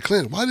ask me, like,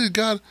 Clint, why did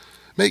God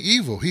make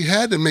evil? He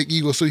had to make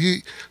evil so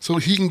he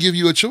can give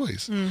you a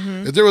choice.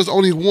 Mm-hmm. If there was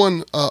only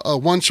one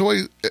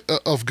choice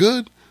of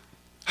good,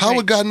 how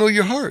would God know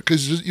your heart?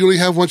 Because you only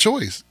have one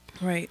choice.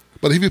 Right.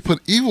 But if you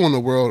put evil in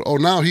the world,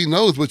 now he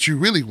knows what you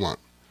really want.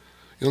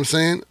 You know what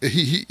I'm saying?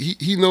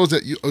 He knows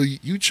that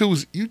you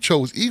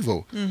chose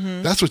evil.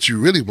 Mm-hmm. That's what you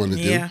really want to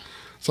do.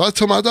 So I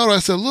told my daughter, I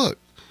said, look,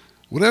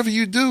 whatever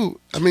you do,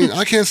 I mean,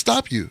 I can't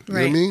stop you. You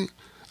know what I mean?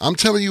 I'm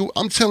telling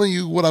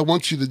you what I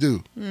want you to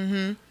do.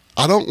 Mm-hmm.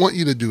 I don't want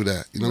you to do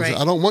that. You know what I'm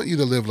saying? I don't want you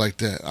to live like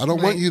that. I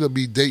don't want you to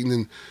be dating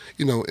and,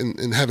 you know,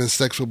 and having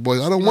sex with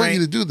boys. I don't want you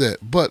to do that.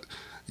 But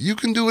you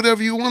can do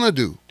whatever you want to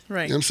do.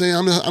 Right. You know what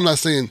I'm saying? I'm not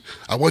saying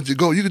I want you to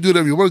go. You can do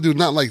whatever you want to do.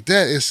 Not like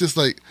that. It's just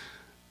like,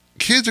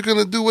 kids are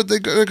gonna do what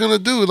they're gonna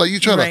do. Like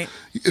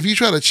if you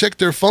try to check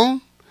their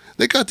phone,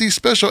 they got these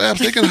special apps.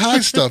 They can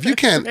hide stuff. You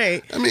can't.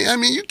 I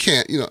mean, you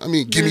can't. You know,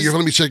 give me your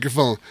phone. Let me check your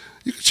phone.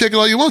 You can check it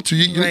all you want to.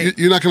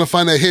 You're not gonna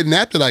find that hidden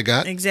app that I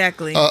got.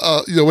 Exactly.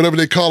 You know, whatever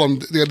they call them.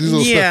 They got these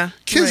little stuff.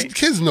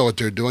 Kids know what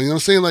they're doing. You know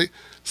what I'm saying? Like,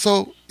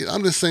 so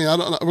I'm just saying.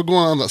 We're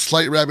going on a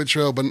slight rabbit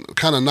trail, but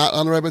kind of not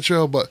on a rabbit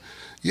trail. But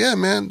yeah,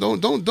 man,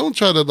 don't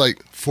try to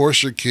like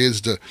force your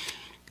kids to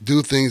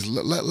do things.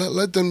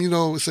 Let them, you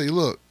know, say,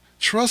 look.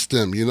 Trust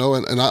them, you know,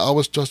 and I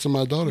always trusted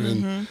my daughter,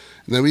 and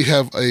then we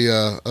have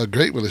a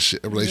great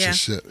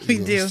relationship. Yeah, we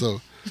do. So,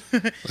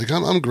 like,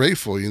 I'm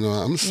grateful, you know.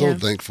 I'm so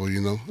thankful,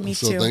 you know. I'm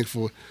so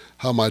thankful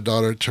how my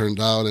daughter turned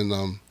out, and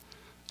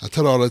I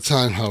tell her all the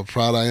time how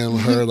proud I am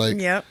of her.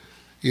 Like,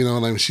 you know,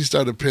 like she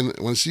started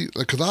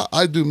because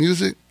I do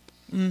music.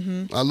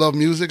 Mm-hmm. I love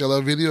music. I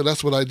love video.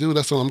 That's what I do.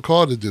 That's what I'm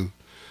called to do.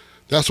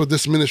 That's what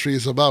this ministry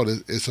is about.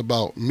 It's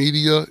about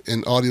media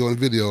and audio and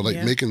video,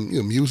 like making,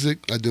 you know, music.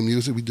 I do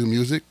music. We do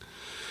music.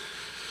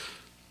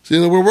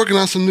 So, we're working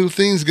on some new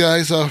things,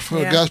 guys. Yeah.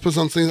 Guys put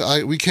some things.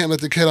 We can't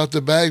let the cat out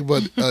the bag,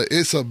 but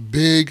it's a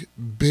big,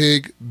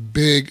 big,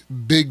 big,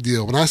 big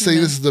deal. When I say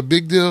this is a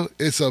big deal,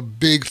 it's a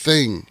big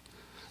thing.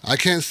 I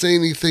can't say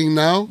anything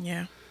now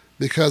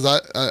because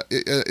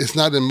it's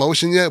not in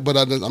motion yet, but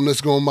I'm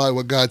just going by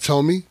what God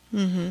told me.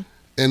 And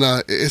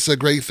it's a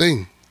great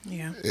thing.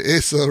 Yeah.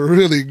 It's a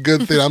really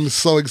good thing. I'm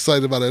so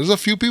excited about it. There's a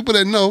few people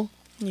that know.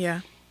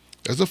 Yeah.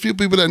 There's a few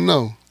people that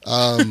know.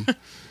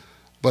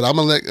 But I'm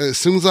gonna as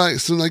soon as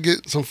I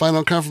get some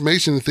final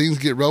confirmation and things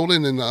get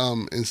rolling, and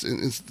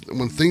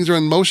when things are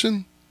in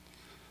motion,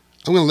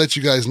 I'm gonna let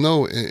you guys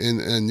know,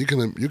 and you're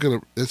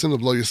gonna it's gonna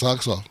blow your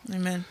socks off.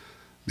 Amen.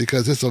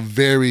 Because it's a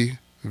very,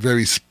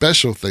 very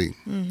special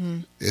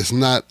thing. It's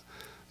not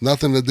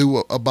nothing to do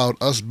about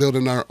us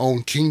building our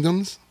own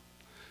kingdoms.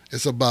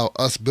 It's about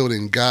us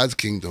building God's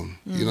kingdom.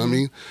 You know what I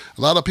mean?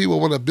 A lot of people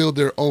want to build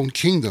their own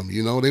kingdom.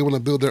 They want to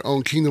build their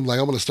own kingdom. Like,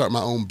 I want to start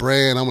my own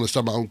brand. I want to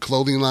start my own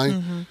clothing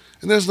line.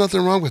 And there's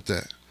nothing wrong with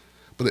that.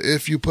 But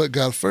if you put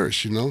God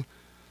first,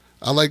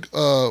 I like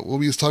what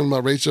we was talking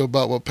about, Rachel,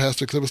 about what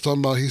Pastor Cliff was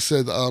talking about. He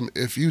said,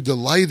 if you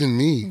delight in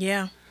me,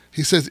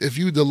 he says, if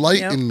you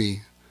delight in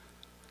me,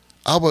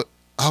 I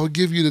would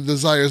give you the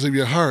desires of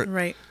your heart.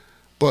 Right.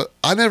 But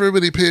I never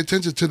really pay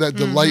attention to that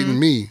delight in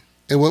me.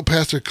 And what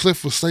Pastor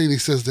Cliff was saying, he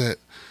says that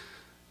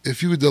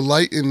if you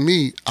delight in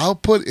me, I'll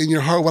put in your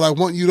heart what I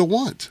want you to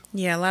want.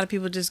 Yeah, a lot of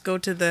people just go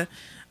to the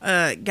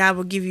God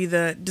will give you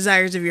the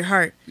desires of your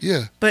heart.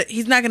 Yeah. But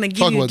he's not going to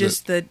give you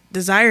just the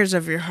desires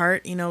of your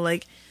heart.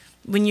 Like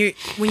when you're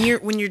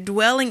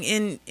dwelling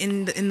in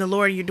the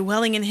Lord, you're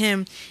dwelling in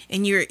him,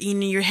 and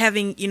you're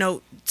having,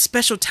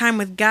 special time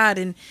with God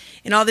and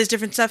all this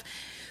different stuff.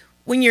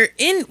 When you're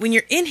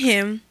in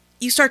him,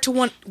 you start to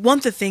want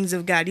the things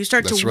of God. You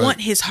start to want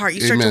his heart.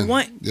 You start to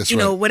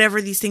want,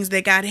 whatever these things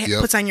that God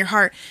puts on your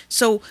heart.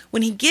 So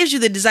when he gives you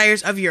the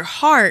desires of your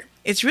heart,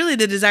 it's really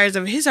the desires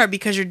of his heart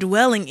because you're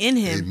dwelling in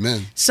him.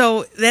 Amen.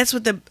 So that's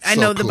what the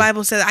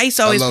Bible says. I used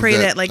to always pray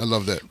that. Like, I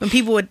love that. When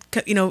people would,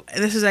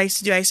 this is what I used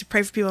to do. I used to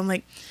pray for people. I'm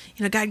like,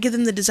 God, give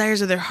them the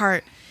desires of their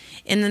heart.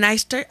 And then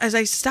as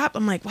I stop,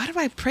 I'm like, why do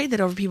I pray that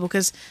over people?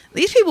 Because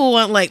these people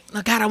want, like,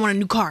 oh, God, I want a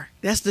new car.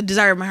 That's the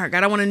desire of my heart.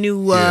 God, I want a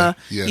new,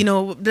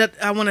 that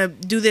I want to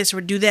do this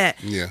or do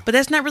that. Yeah. But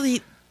that's not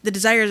really the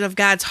desires of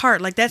God's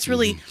heart. Like, that's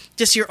really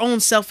just your own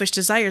selfish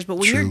desires. But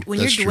when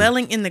you're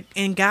dwelling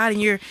in God and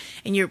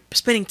you're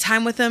spending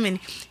time with him, and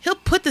he'll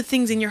put the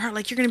things in your heart,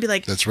 like, you're going to be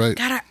like, that's right.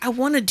 God, I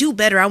want to do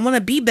better. I want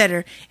to be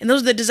better. And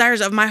those are the desires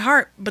of my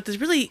heart. But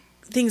there's really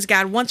things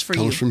God wants for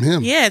you. Comes from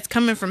him. Yeah, it's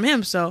coming from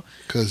him. So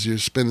because you're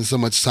spending so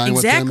much time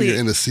with him, you're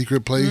in a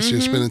secret place.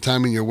 You're spending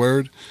time in your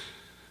word,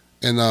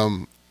 and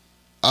I'm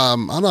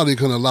not even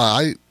gonna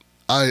lie.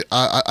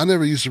 I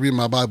never used to read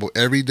my Bible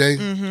every day.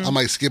 I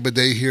might skip a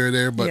day here or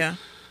there, but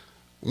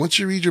once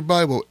you read your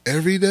Bible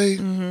every day,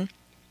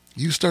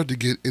 you start to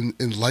get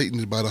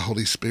enlightened by the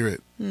Holy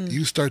Spirit.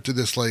 You start to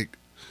just like,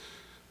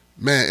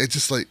 man, it's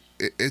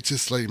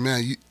just like,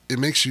 man, it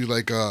makes you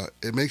like,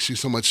 it makes you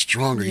so much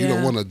stronger. You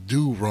don't want to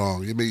do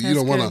wrong. I mean, you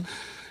don't want to,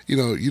 you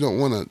don't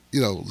want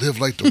to, live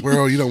like the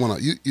world. You don't want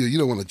to, you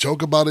don't want to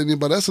joke about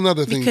anybody. That's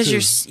another thing too.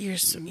 Because you're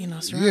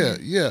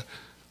surrounded. Yeah.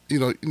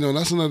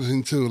 That's another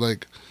thing too.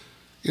 Like,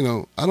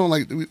 I don't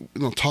like,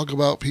 talk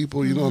about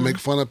people. You don't make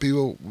fun of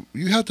people.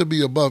 You have to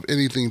be above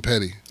anything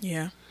petty.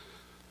 Yeah.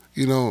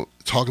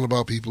 Talking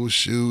about people's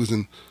shoes,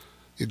 and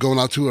you're going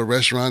out to a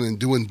restaurant and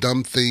doing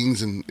dumb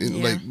things, and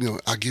like,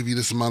 I'll give you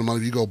this amount of money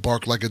if you go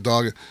bark like a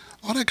dog.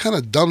 All that kind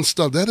of dumb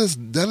stuff. That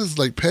is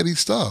like petty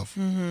stuff.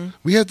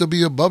 We have to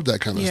be above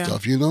that kind of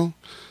stuff,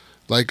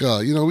 Like,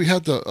 we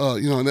have to,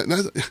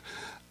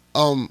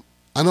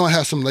 I know I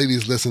have some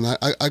ladies listen.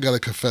 I got to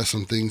confess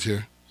some things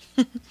here.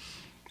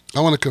 I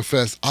want to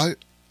confess. I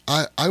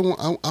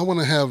want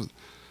to have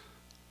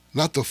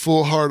not the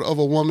full heart of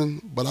a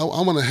woman, but I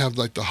want to have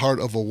like the heart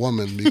of a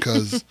woman,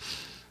 because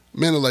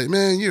men are like,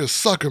 man, you're a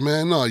sucker,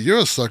 man. No, you're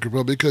a sucker,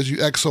 bro, because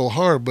you act so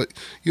hard, but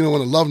you don't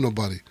want to love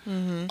nobody.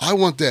 I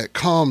want that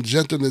calm,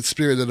 gentleness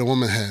spirit that a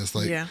woman has.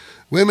 Like,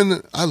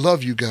 women, I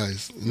love you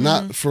guys,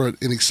 not for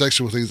any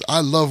sexual things.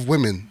 I love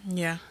women.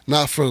 Yeah.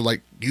 Not for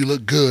like, you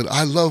look good.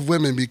 I love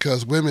women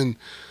because women,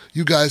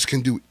 you guys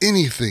can do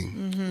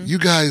anything. You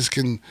guys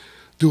can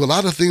do a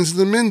lot of things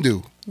that the men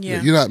do.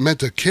 Yeah. You're not meant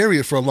to carry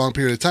it for a long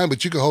period of time,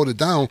 but you can hold it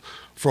down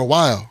for a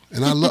while.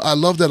 And I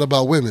love that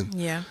about women.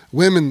 Yeah.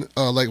 Women,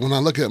 like when I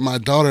look at my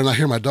daughter and I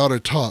hear my daughter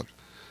talk,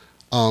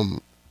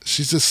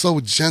 she's just so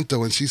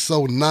gentle and she's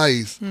so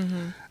nice.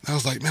 And I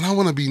was like, man, I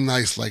want to be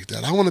nice like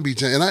that. I want to be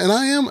gentle. And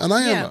I am.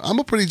 I'm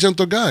a pretty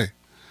gentle guy.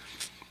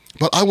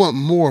 But I want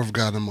more of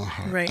God in my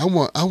heart. Right. I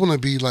want to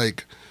be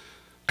like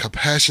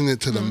compassionate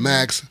to the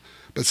max,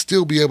 but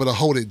still be able to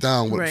hold it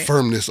down with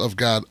firmness of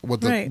God,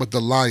 with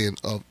the lion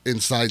of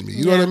inside me.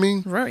 You know what I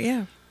mean? Right.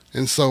 Yeah.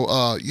 And so,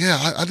 I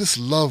just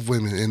love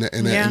women in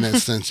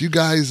that sense. You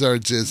guys are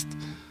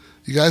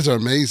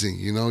amazing.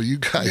 You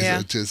guys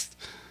are just,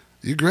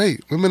 you're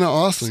great. Women are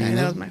awesome. Sorry,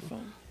 that was my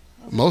phone.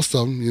 Most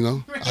of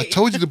them, Right. I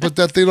told you to put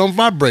that thing on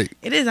vibrate.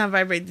 It is on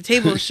vibrate. The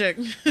table shook.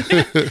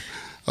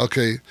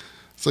 Okay.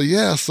 So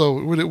yeah, so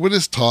we're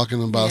just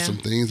talking about Yeah. some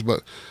things,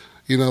 but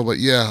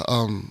yeah,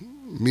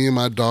 me and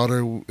my daughter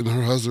and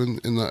her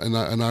husband in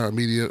our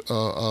immediate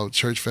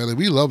church family,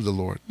 we love the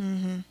Lord.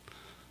 Mm-hmm.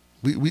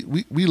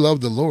 We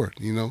love the Lord,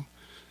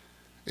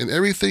 and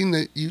everything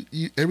that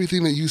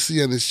you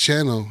see on this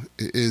channel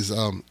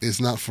is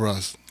not for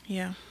us.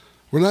 Yeah.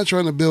 We're not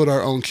trying to build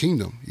our own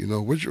kingdom,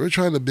 We're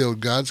trying to build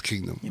God's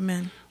kingdom.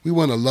 Amen. We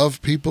want to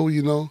love people,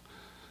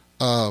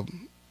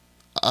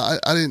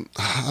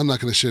 I'm not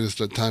going to share this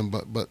at the time,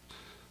 but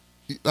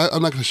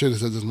I'm not going to share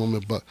this at this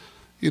moment. But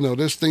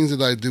there's things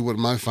that I do with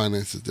my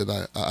finances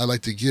that I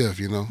like to give.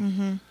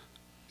 Mm-hmm.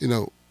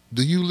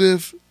 Do you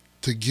live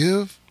to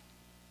give?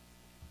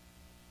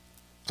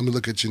 I'm gonna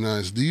look at you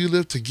now. Do you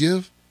live to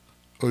give,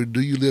 or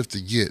do you live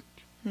to get?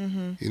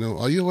 Mm-hmm.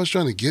 Are you always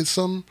trying to get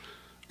something,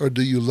 or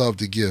do you love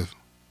to give?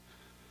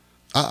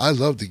 I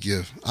love to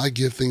give. I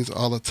give things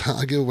all the time.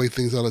 I give away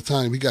things all the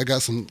time. I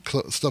got some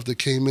stuff that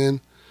came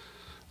in.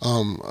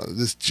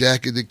 This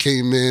jacket that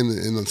came in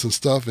and some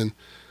stuff, and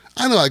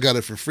I know I got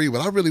it for free, but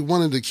I really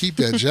wanted to keep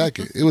that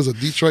jacket. It was a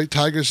Detroit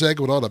Tigers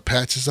jacket with all the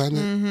patches on it.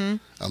 Mm-hmm.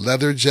 A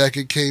leather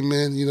jacket came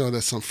in,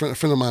 that some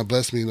friend of mine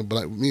blessed me,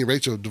 but me and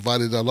Rachel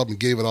divided it all up and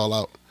gave it all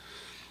out.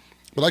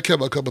 But I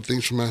kept a couple of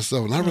things for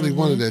myself, and I really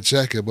wanted that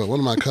jacket, but one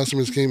of my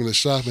customers came in the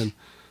shop, and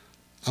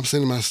I'm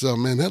saying to myself,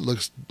 man, that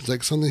looks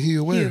like something he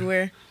would wear. He would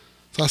wear.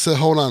 So I said,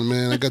 hold on,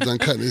 man. I got done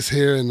cutting his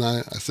hair, and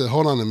I said,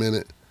 hold on a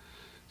minute.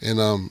 And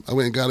I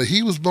went and got it.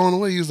 He was blown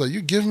away. He was like,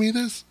 you give me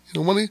this?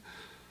 Money?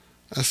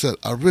 I said,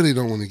 I really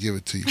don't want to give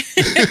it to you.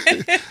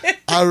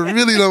 I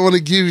really don't want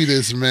to give you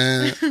this,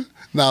 man.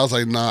 No, I was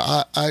like,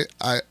 nah,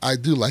 I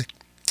do like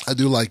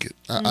it.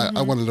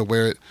 I wanted to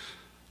wear it.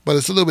 But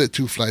it's a little bit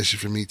too flashy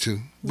for me, too.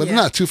 But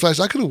not too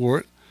flashy. I could have wore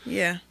it.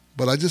 Yeah.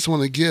 But I just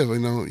want to give.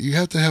 You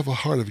have to have a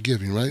heart of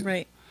giving, right?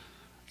 Right.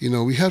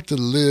 We have to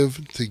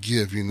live to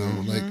give,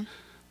 Like,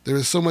 there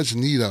is so much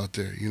need out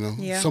there,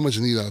 Yeah. So much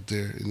need out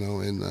there,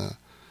 and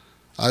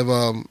I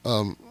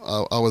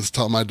was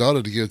taught my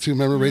daughter to give, too.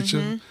 Remember,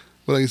 Rachel?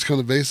 When I used to come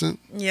to the basement?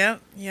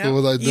 Yep. What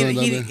was I doing?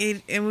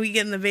 And we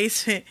get in the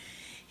basement,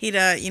 he'd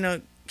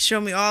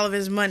show me all of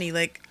his money,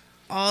 like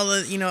all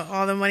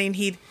the money, and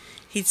he'd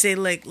say,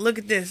 like, look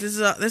at this. This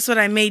is what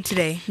I made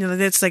today.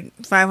 That's like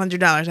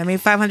 $500. I made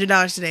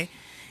 $500 today.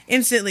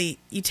 Instantly,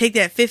 you take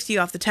that 50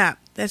 off the top.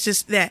 That's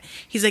just that.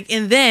 He's like,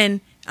 and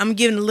then I'm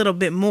giving a little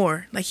bit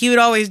more. Like, he would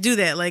always do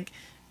that, like,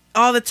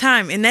 all the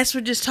time. And that's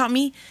what just taught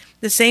me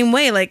the same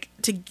way, like,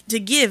 to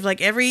give,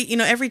 like, every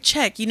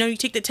check, you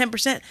take the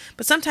 10%,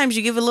 but sometimes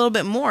you give a little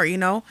bit more,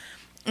 and,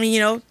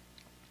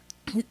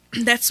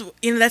 that's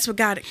what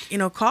God,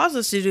 calls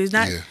us to do, is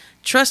not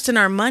trust in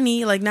our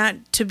money, like, not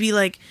to be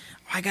like,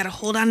 oh, I got to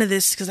hold on to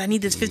this because I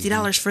need this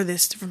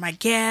 $50 for my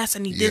gas. I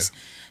need this.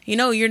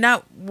 You're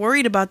not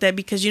worried about that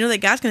because you know that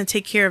God's going to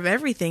take care of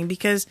everything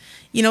because,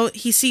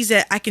 he sees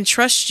that I can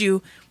trust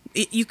you.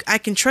 I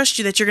can trust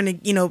you that you're going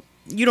to,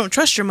 you don't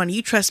trust your money.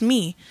 You trust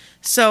me.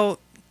 So,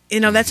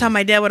 that's how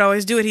my dad would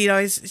always do it. He'd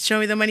always show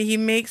me the money he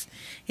makes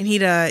and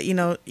he'd,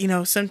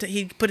 sometimes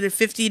he'd put it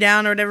 50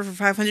 down or whatever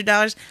for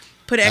 $500,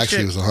 put extra.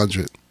 Actually, it was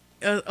 100.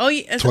 Yeah,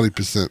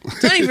 20%.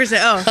 20%.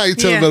 Oh, I ain't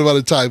telling about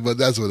the time, but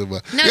that's what it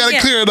was. No, you gotta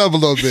clear it up a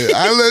little bit.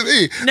 I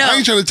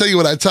ain't trying to tell you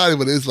what I taught you,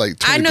 but it's like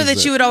 20%. I know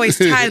that you would always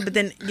tithe, but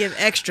then give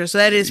extra, so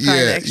that is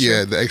probably the extra.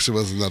 Yeah, the extra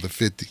was another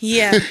 50.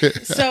 Yeah.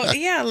 So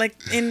yeah, like,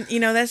 and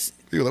that's.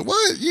 You're like,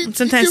 what?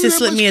 Sometimes he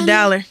slipped me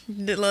 $1,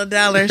 little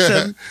 $1,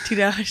 so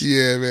 $2.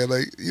 Yeah, man.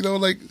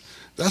 Like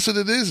that's what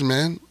it is,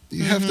 man.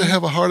 You have to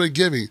have a heart of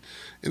giving,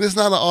 and it's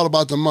not all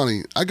about the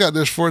money.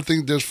 There's four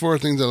things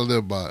that I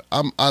live by.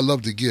 I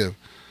love to give.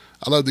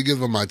 I love to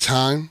give of my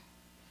time,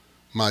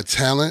 my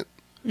talent,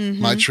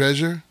 my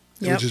treasure,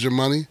 which is your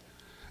money.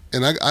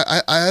 And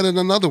I added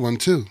another one,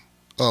 too.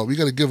 We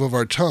got to give of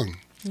our tongue.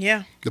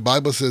 Yeah. The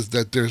Bible says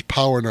that there's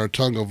power in our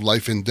tongue of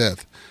life and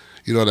death.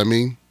 You know what I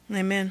mean?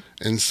 Amen.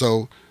 And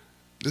so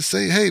let's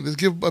say, hey, let's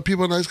give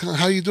people a nice comment.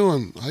 How you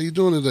doing? How you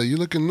doing today? You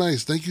looking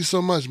nice. Thank you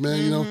so much,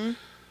 man.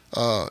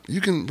 You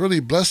can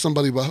really bless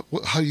somebody by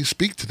how you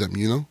speak to them,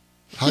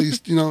 How you,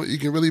 you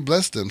can really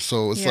bless them.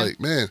 So it's like,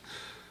 man,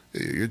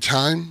 your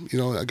time,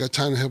 I got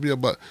time to help you out.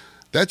 But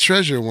that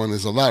treasure one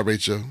is a lot,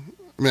 Rachel.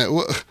 Man,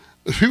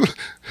 if you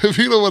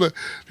don't want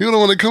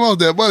to come off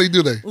that money,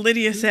 do they?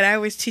 Lydia said, I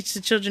always teach the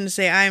children to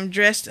say, I am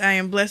dressed, I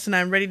am blessed, and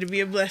I'm ready to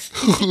be a blessing.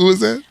 Who was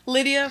that?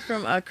 Lydia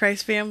from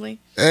Christ Family.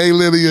 Hey,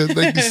 Lydia,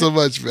 thank you so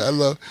much,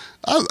 man.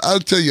 I'll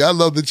tell you, I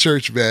love the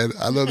church, man.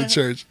 I love the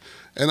church.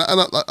 And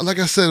like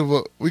I said,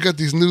 we got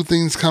these new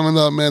things coming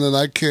up, man, and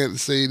I can't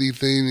say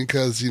anything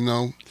because,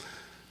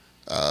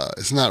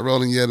 it's not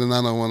rolling yet, and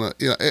I don't want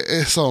to.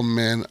 It's all,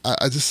 man.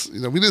 I just,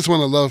 we just want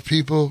to love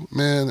people,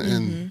 man,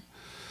 and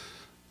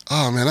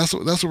oh man, that's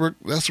what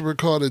we're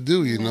called to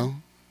do,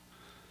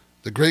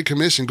 The Great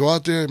Commission: go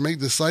out there and make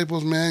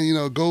disciples, man.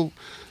 Go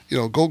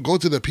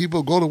to the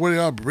people, go to where they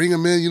are, bring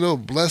them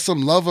in, bless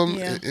them, love them,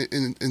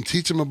 and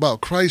teach them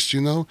about Christ,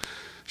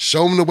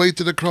 show them the way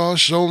to the cross,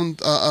 show them,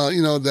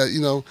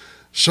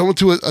 show them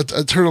to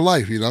eternal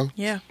life,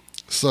 Yeah.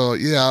 So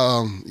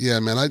yeah,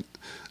 man,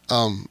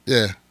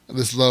 Yeah, I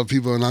just love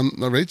people,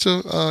 and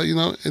Rachel, you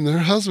know, and her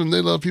husband,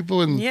 they love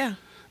people, and Yeah.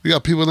 we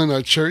got people in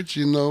our church,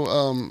 you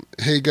know.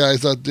 Hey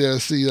guys out there,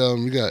 see,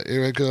 we got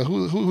Erica.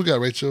 Who got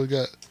Rachel? We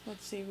got.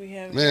 Let's see. We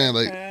have Man,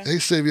 like, hey,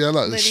 Savia,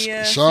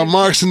 Lydia, Sean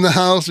Marks in the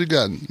house. We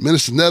got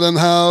Minister Netta in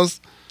the house.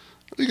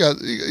 We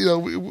got, you know,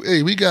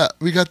 we got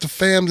the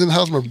fams in the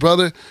house. My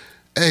brother,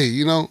 hey,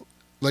 you know,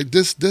 like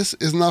this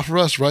is not for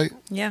us, right?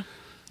 Yeah.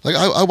 Like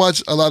I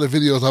watch a lot of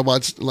videos. I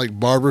watch like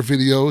barber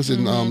videos,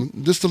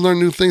 and just to learn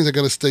new things, I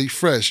got to stay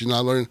fresh. You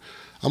know,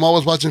 I'm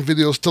always watching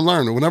videos to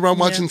learn. Whenever I'm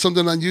watching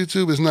something on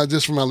YouTube, it's not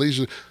just for my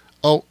leisure.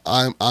 Oh,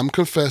 I'm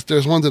confessed.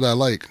 There's one that I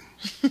like.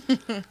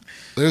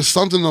 There's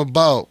something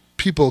about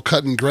people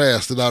cutting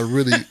grass that I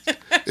really,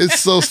 it's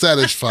so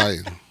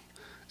satisfying.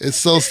 It's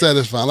so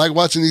satisfying. I like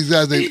watching these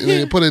guys.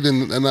 They put it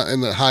in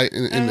the high,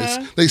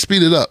 they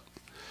speed it up,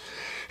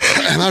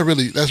 and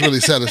that's really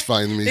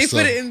satisfying to me. They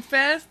put it in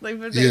fast. They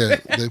put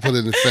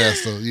it in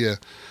fast. So yeah,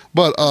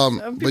 but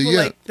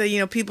like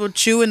the people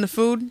chew in the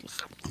food.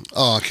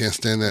 Oh, I can't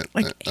stand that.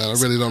 I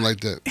really don't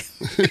like that.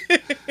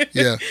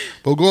 Yeah,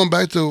 but going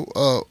back to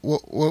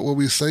what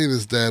we're saying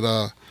is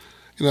that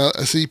you know,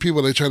 I see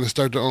people, they're trying to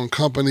start their own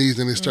companies,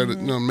 and they start to,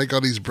 you know, make all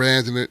these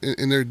brands,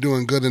 and they're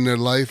doing good in their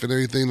life and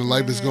everything, and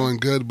life is going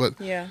good, but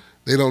they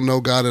don't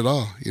know God at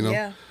all, you know.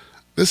 Yeah.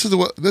 This is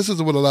what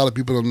a lot of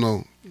people don't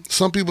know.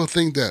 Some people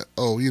think that,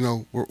 oh, you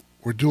know,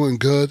 we're doing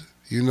good,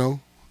 you know,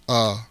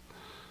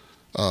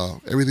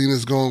 everything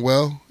is going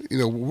well, you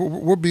know,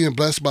 we're being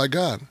blessed by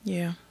God.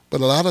 Yeah. But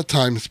a lot of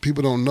times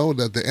people don't know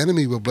that the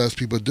enemy will bless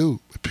people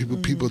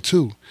people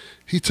too.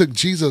 He took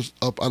Jesus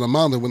up on a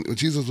mountain when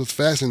Jesus was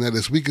fasting at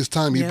his weakest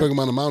time. He took him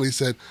on a mountain. He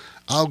said,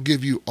 "I'll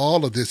give you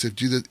all of this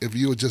if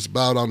you would just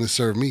bow down and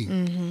serve me."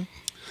 Mm-hmm.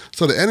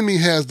 So the enemy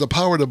has the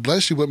power to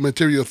bless you with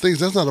material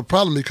things. That's not a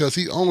problem because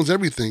he owns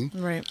everything.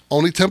 Right.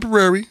 Only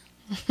temporary.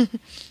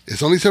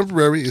 It's only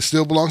temporary. It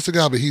still belongs to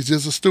God, but he's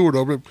just a steward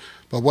over it.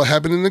 But what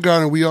happened in the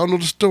garden, we all know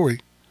the story.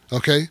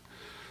 Okay.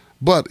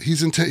 But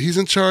he's in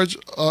charge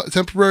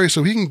temporary,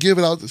 so he can give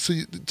it out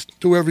to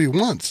whoever he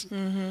wants.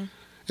 Mm-hmm.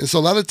 And so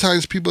a lot of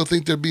times people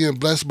think they're being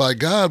blessed by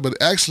God,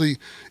 but actually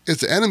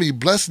it's the enemy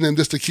blessing them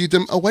just to keep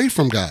them away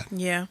from God.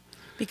 Yeah,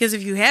 because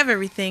if you have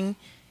everything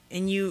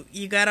and you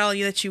got all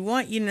that you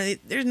want, you know,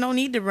 there's no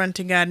need to run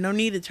to God, no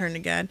need to turn to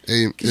God,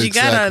 because you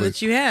got all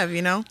that you have,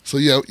 you know. So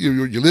yeah,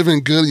 you're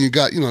living good, and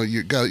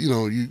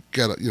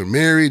you're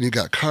married, and you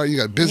got car, you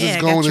got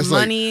business going. Got your it's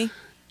money. Like,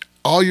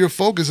 all your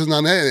focus is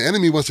on that. The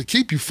enemy wants to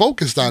keep you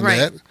focused on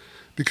that,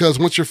 because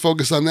once you're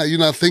focused on that, you're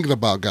not thinking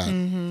about God.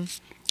 Mm-hmm.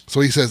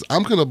 So he says,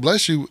 I'm going to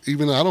bless you,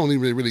 even though I don't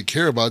even really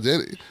care about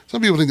that.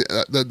 Some people think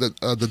that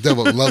the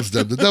devil loves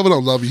them. The devil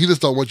don't love you. He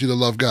just don't want you to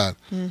love God.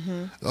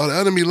 Mm-hmm. Oh, the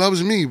enemy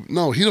loves me.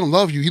 No, he don't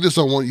love you. He just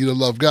don't want you to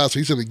love God, so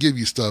he's going to give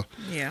you stuff.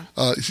 Yeah.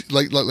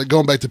 Like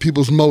going back to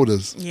people's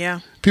motives. Yeah.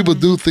 People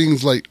do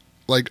things like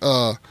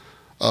out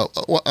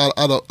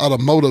of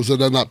motives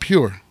that are not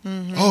pure.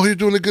 Mm-hmm. Oh, you're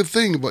doing a good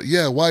thing, but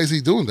yeah, why is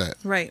he doing that?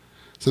 Right.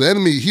 So the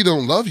enemy, he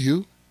don't love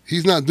you.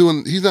 He's not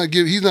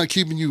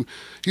keeping you,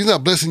 he's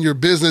not blessing your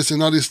business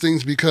and all these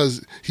things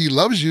because he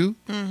loves you.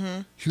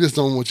 Mm-hmm. He just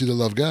don't want you to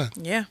love God.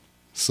 Yeah.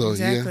 So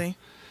exactly.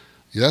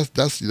 Yeah,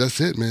 that's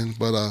it, man.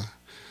 But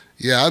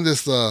yeah, I'm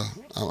just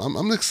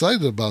I'm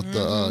excited about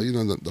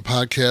the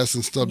podcast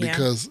and stuff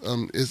because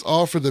it's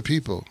all for the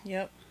people.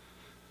 Yep.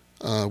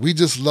 We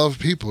just love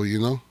people, you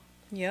know.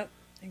 Yep.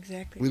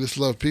 Exactly. We just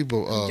love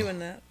people. I'm doing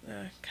the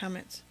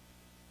comments.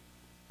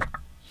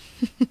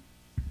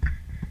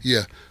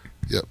 Yeah.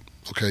 Yep.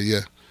 Okay.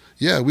 Yeah.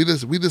 Yeah. We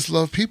just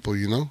love people,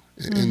 you know,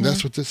 and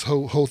that's what this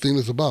whole thing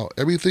is about.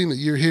 Everything that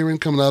you're hearing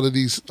coming out of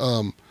these,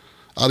 out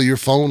of your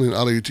phone and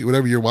out of your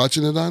whatever you're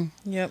watching it on.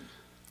 Yep.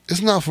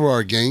 It's not for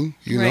our gain,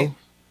 you know.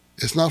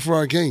 It's not for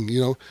our gain,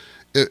 you know.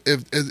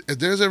 If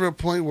there's ever a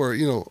point where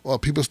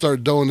people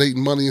start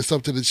donating money and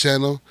stuff to the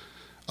channel.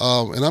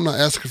 And I'm not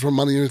asking for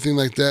money or anything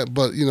like that,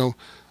 but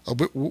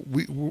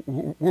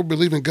we're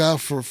believing God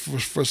for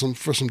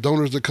some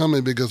donors to come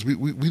in because we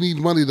need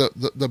money.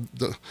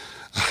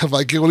 If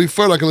I get any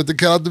further, I can let the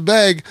cat out the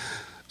bag.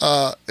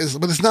 But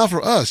it's not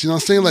for us. You know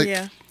what I'm saying?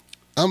 Like,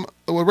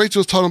 what Rachel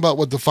was talking about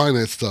with the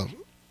finance stuff.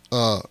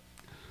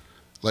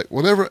 Like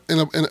whenever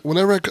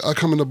I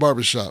come in the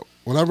barbershop,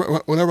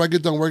 whenever I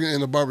get done working in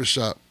the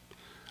barbershop,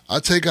 I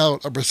take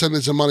out a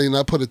percentage of money and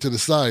I put it to the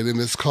side, and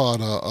it's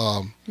called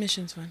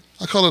missions fund.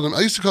 I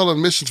used to call it a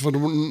missions fund.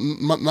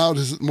 Now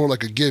this is more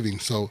like a giving.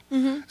 So,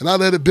 and I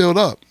let it build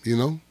up, you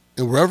know.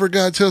 And wherever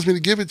God tells me to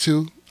give it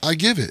to, I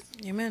give it.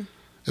 Amen.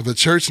 If a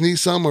church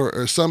needs some,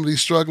 or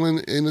somebody's struggling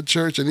in the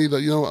church and need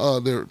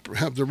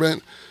have the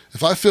rent,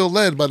 if I feel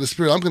led by the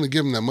Spirit, I'm going to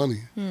give them that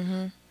money.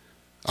 Mm-hmm.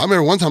 I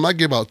remember one time I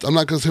gave out. I'm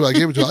not going to say who I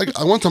gave it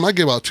to. One time I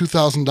gave out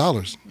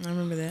 $2,000. I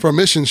remember that for a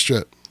mission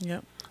trip.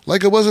 Yep.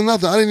 Like it wasn't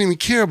nothing. I didn't even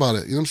care about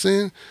it. You know what I'm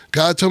saying?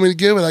 God told me to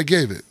give it. I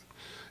gave it.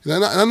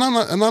 And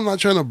I'm not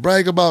trying to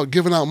brag about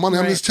giving out money.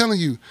 Right. I'm just telling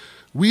you,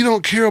 we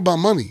don't care about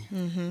money.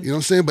 Mm-hmm. You know what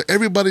I'm saying? But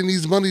everybody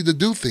needs money to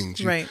do things.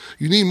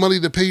 You need money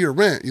to pay your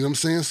rent. You know what I'm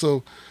saying?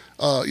 So,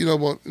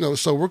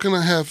 so we're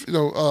gonna have,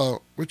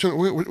 we're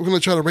we're gonna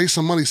try to raise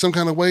some money some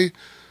kind of way,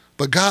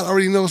 but God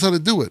already knows how to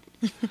do it.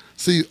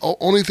 See,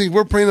 only thing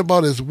we're praying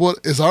about is what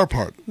is our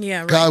part.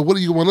 Yeah, right. God, what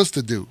do you want us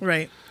to do?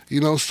 Right.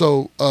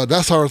 So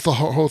that's our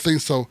whole thing.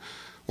 So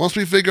once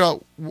we figure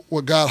out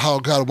how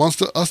God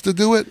wants us to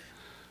do it,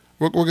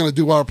 we're gonna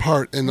do our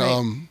part and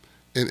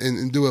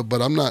and do it.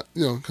 But I'm not,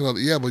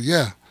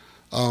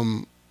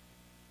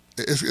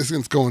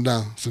 it's going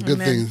down. Some good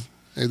things.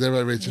 Is that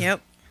right, Rachel?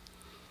 Yep.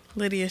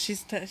 Lydia,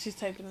 she's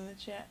typing in the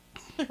chat.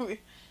 we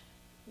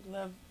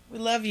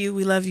love you.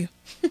 We love you.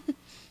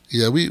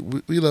 Yeah, we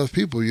love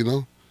people,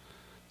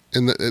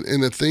 and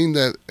the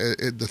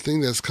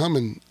thing that's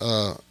coming,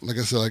 like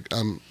I said,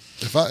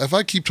 if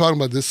I keep talking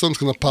about this, something's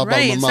gonna pop out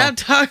of my mouth.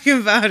 Stop talking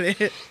about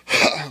it.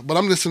 But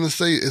I'm just gonna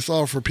say it's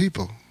all for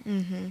people.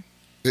 Mm-hmm.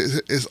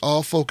 It's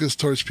all focused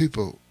towards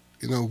people.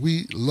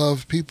 We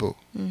love people.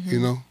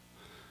 Mm-hmm.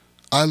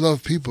 I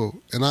love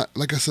people, and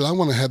like I said, I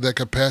want to have that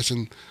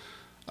compassion.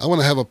 I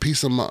want to have a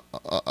piece of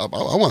I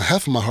want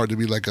half of my heart to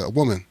be like a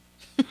woman.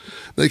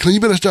 Like, you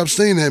better stop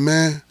saying that,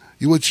 man.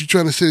 What you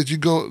trying to say that you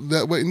go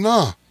that way?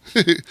 Nah,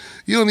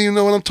 you don't even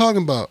know what I'm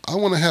talking about. I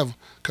want to have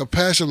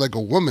compassion like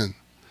a woman.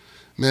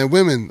 Man,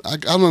 women,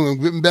 I'm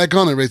getting back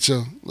on it,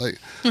 Rachel. Like,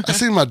 I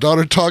see my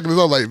daughter talking, and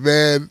I'm like,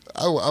 man,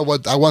 I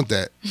want that. I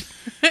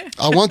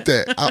want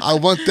that. I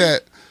want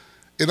that.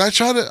 And I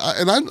try to,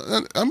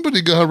 and I'm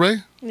pretty good, huh,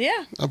 Ray?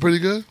 Yeah. I'm pretty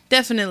good?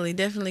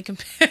 Definitely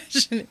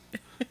compassionate.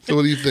 So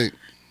what do you think?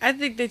 I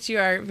think that you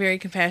are very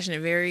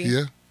compassionate, very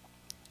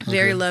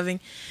Okay. loving.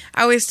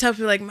 I always tell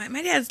people, like,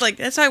 my dad's like,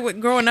 that's why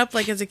growing up,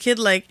 like, as a kid,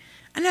 like,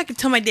 I'm not going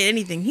to tell my dad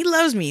anything. He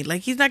loves me.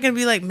 Like, he's not going to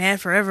be, like, mad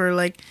forever.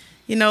 Like,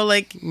 No,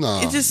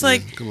 it's just man,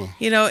 like, come on.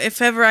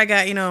 If ever I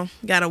got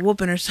a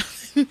whooping or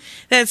something,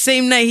 that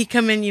same night he'd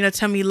come in,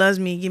 tell me he loves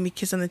me, give me a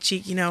kiss on the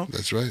cheek,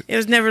 That's right. It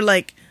was never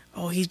like,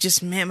 oh, he's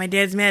just mad. My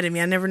dad's mad at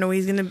me. I never know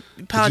he's going to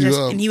apologize.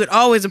 You, and he would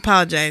always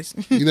apologize.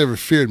 You never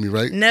feared me,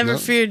 right? Never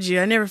feared you.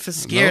 I never felt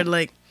scared.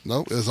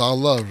 No, it's all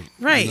love.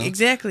 Right,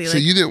 exactly. So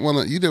you didn't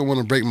want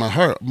to break my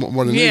heart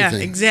more than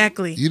anything. Yeah,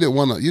 exactly. You didn't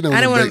want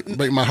to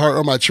break my heart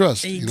or my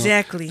trust.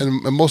 Exactly.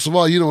 And most of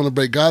all, you don't want to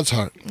break God's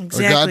heart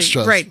or God's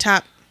trust. Right,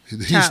 top.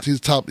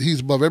 He's top. He's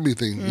above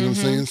everything. You know what I'm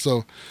saying?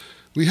 So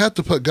we have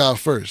to put God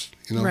first.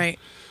 Right.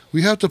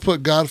 We have to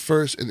put God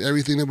first in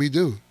everything that we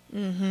do.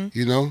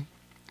 Mm-hmm.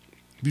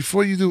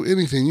 Before you do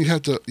anything, you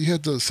have to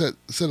set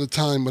a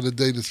time of the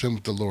day to spend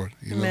with the Lord.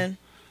 Amen.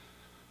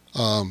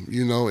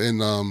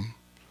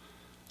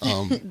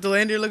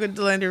 Delander, look what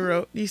Delander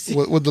wrote. You see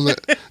what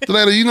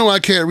Delander? I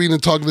can't read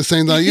and talk at the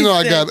same time.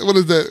 I got what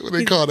is that? What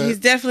they call that? He's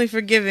definitely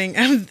forgiving.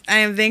 I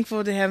am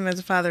thankful to have him as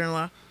a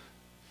father-in-law.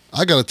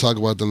 I got to talk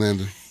about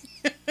Delander.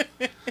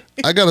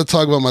 I got to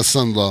talk about my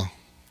son-in-law.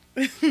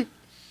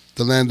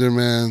 Delander,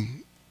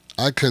 man,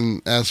 I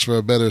couldn't ask for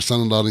a better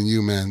son-in-law than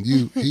you, man.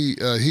 He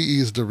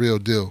is the real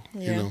deal.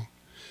 Yeah.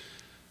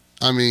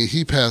 I mean,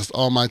 he passed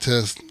all my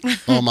tests,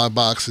 all my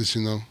boxes.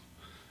 Man,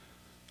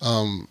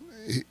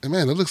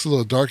 it looks a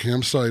little dark here.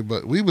 I'm sorry,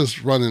 but we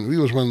was running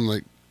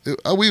like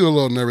we were a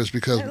little nervous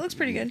because it looks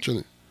pretty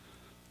good.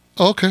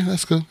 Oh, okay,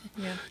 that's good.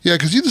 Yeah,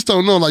 because you just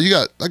don't know. Like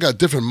I got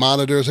different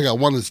monitors. I got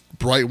one that's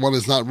bright, one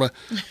that's not bright.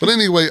 But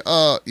anyway,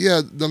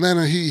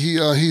 Delana,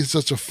 he's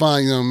such a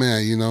fine young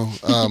man.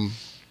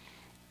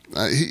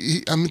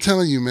 I'm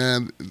telling you,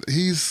 man,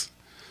 he's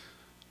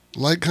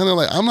like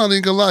I'm not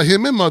even gonna lie.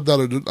 Him and my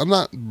daughter. I'm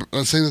not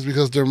saying this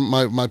because they're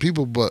my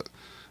people, but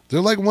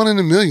they're like one in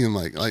a million.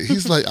 Like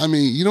he's like. I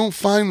mean, you don't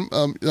find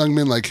young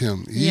men like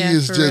him. He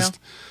is just.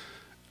 Real.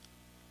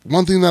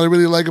 One thing that I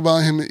really like about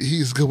him,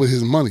 he's good with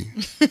his money.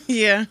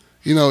 Yeah.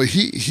 He's not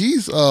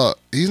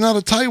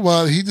a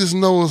tightwad. He just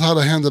knows how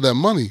to handle that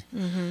money.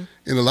 Mm-hmm.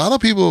 And a lot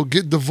of people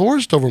get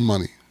divorced over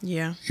money.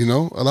 Yeah. A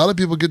lot of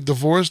people get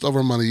divorced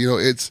over money.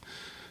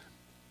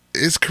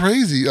 It's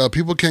crazy.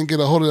 People can't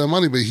get a hold of that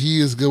money, but he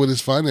is good with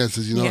his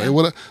finances. Yeah.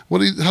 And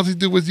how's he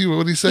do with you?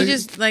 What did he say? He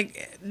just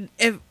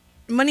if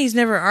money's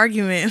never an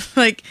argument.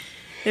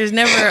 There's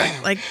never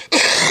why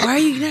are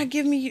you not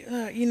giving me?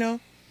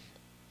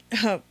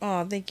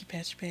 Oh, thank you,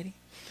 Pastor Patty.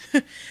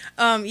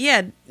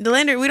 Yeah,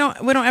 Delander, we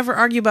don't ever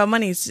argue about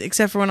money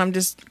except for when I'm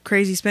just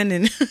crazy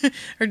spending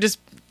or just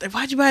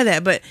why'd you buy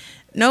that? But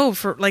no,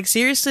 for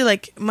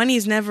seriously, money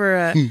is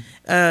never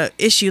a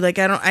issue.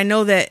 I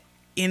know that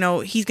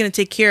he's gonna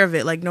take care of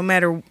it. No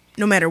matter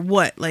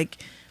what.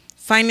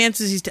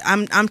 Finances,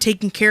 I'm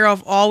taken care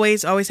of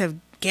always. Always have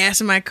gas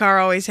in my car.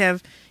 Always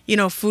have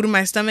food in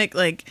my stomach.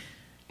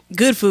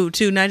 Good food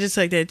too, not just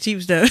that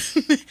cheap stuff.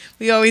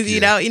 We always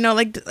eat out.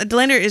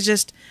 Delander is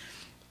just.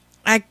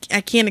 I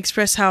can't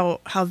express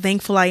how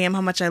thankful I am, how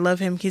much I love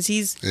him, because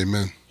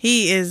Amen.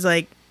 He is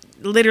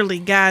literally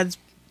God's,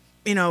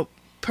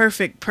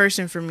 perfect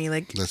person for me.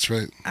 That's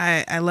right.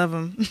 I love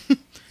him.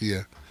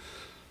 Yeah.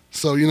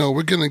 So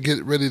we're gonna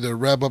get ready to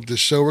wrap up this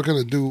show. We're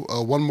gonna do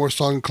one more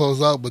song and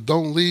close out, but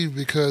don't leave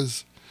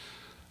because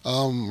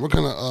we're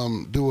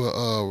gonna do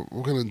a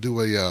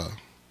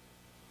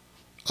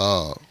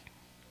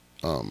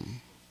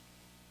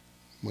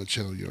what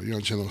channel you're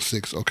on channel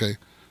 6, okay.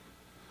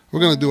 We're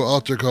going to do an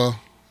altar call.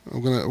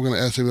 we're gonna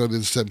ask everybody to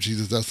accept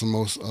Jesus. That's the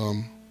most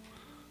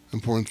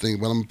important thing.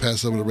 But I'm gonna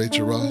pass over to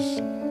Rachel Ross.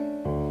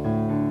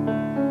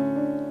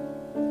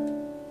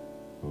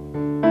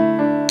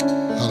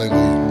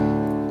 Hallelujah.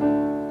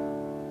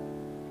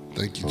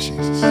 Thank you,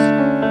 Jesus.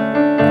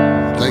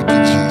 Thank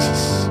you,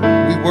 Jesus.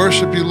 We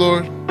worship you,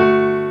 Lord.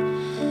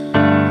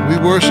 We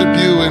worship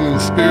you in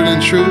spirit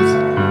and truth.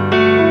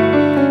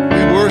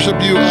 We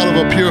worship you out of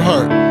a pure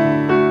heart.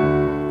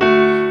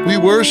 We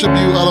worship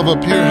you out of a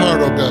pure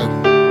heart, oh God.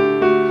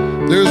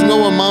 There's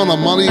no amount of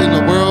money in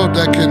the world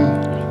that can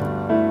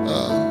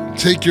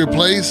take your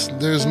place.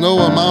 There's no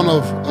amount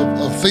of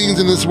things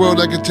in this world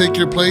that can take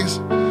your place.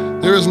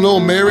 There is no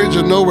marriage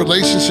or no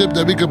relationship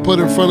that we could put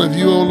in front of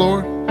you, oh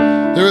Lord.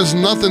 There is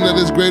nothing that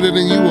is greater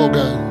than you, oh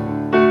God.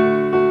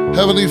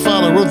 Heavenly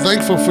Father, we're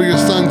thankful for your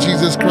Son,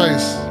 Jesus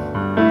Christ.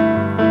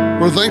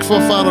 We're thankful,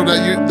 Father,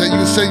 that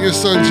you sent your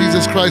Son,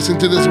 Jesus Christ,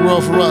 into this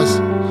world for us.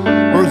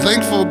 We're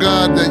thankful,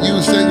 God, that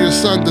you sent your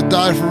Son to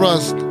die for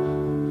us,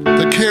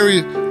 to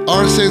carry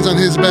our sins on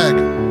his back.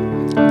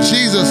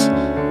 Jesus,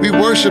 we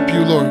worship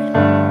you, Lord.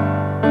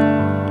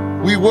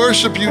 We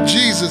worship you,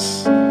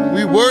 Jesus.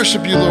 We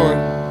worship you, Lord.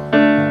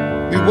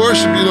 We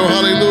worship you, Lord.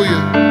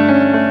 Hallelujah.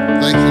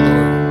 Thank you,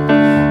 Lord.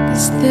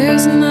 'Cause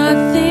there's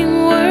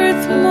nothing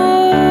worth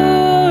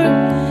more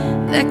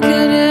that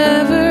could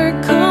ever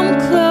come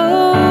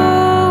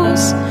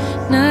close.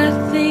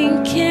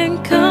 Nothing can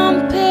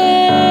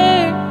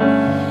compare.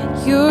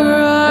 You're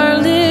our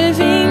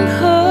living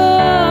hope.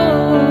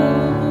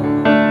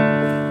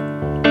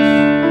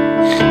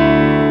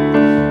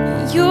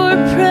 Your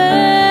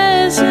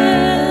presence,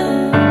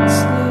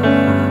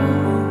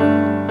 Lord.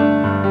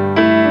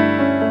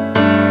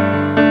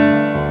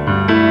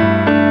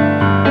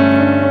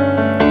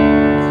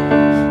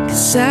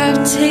 'Cause I've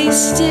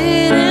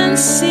tasted and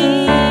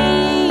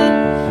seen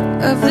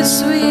of the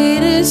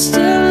sweetest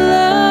of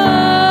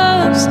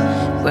loves,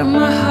 where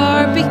my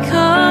heart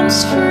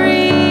becomes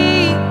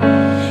free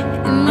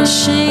and my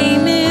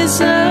shame is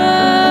undone.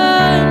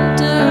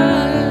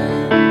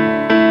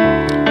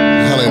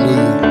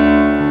 Hallelujah.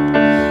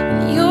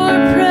 Your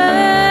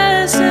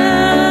presence,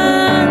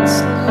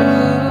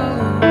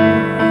 Lord.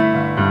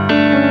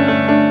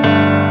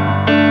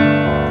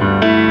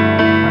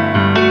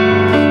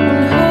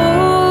 And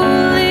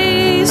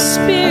Holy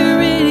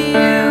Spirit,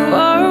 you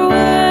are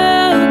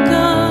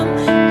welcome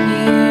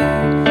here.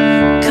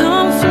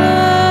 Come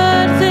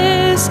flood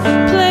this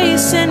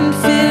place and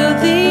fill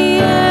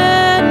the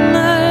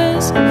atmosphere.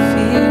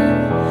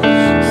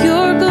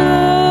 Your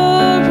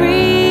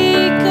glory,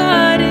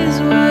 God, is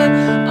what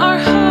our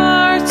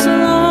hearts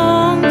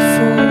long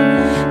for.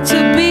 To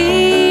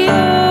be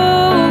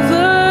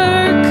overcome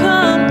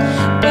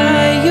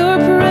by your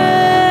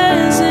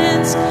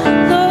presence,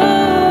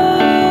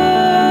 Lord.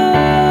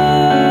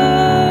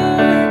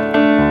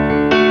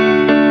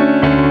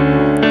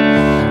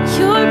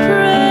 Your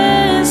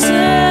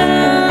presence,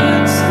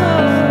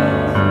 Lord.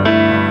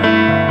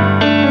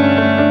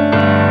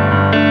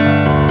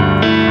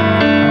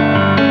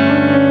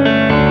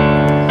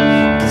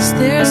 'Cause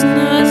there's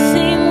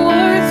nothing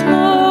worth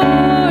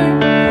more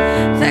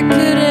that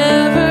could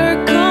ever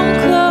come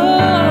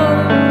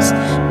close.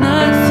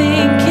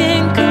 Nothing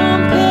can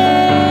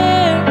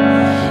compare.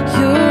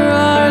 You're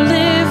our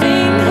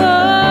living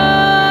hope.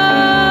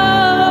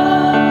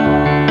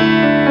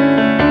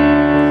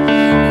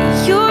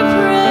 Your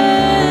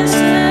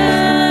presence,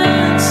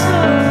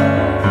 Lord.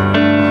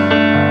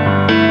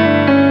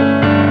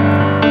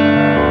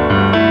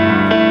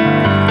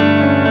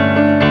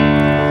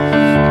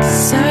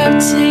 'Cause I've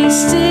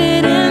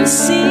tasted and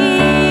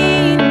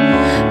seen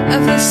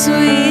of the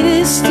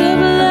sweetest of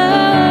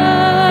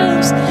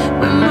loves,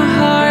 where my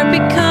heart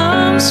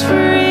becomes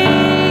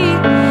free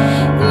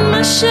and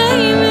my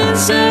shame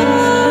is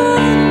undone.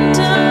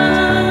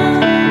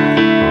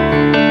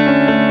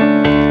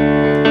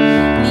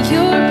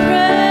 Your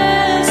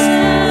presence,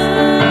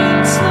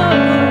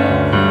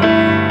 Lord.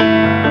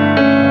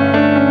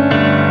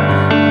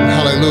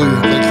 Hallelujah.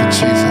 Thank you,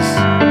 Jesus.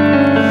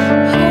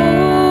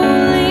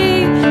 Holy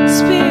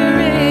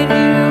Spirit,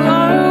 you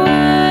are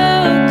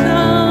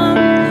welcome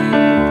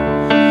here.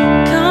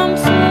 Come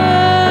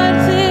flood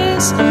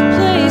this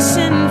place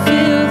and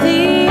fill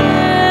the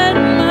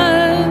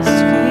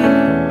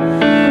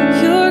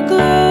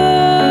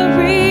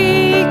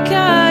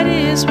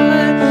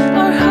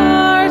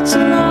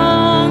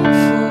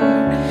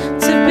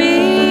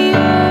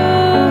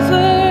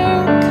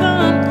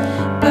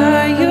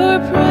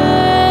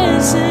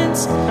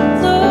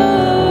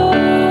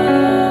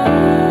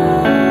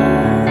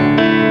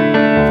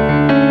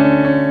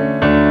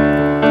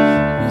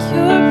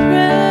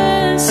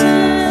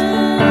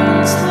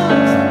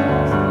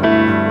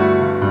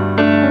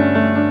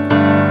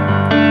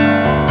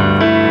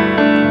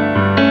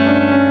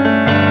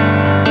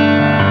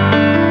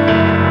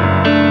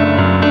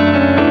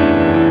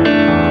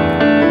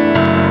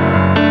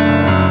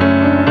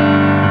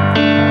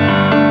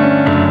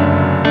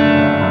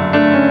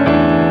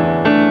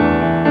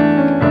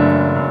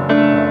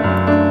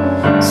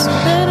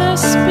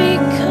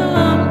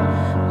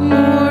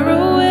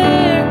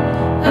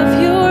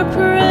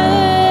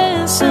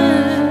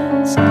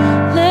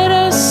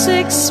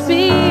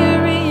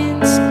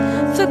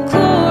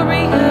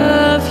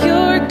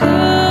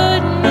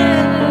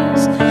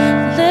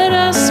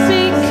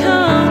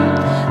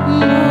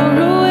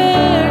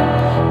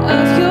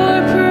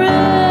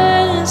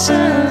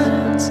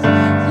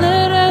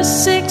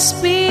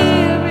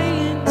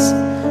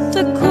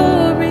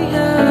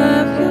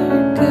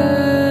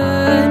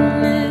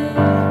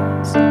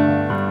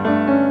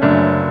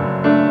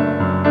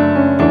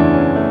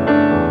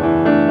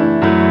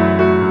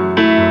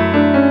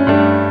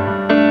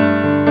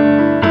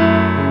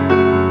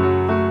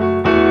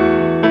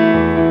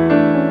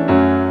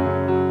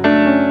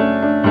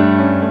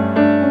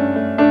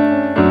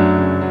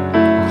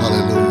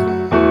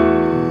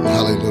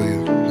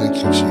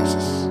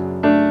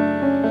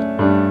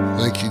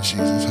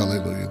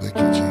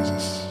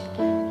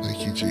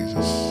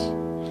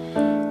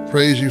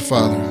Praise you,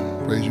 Father.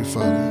 Praise you,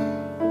 Father.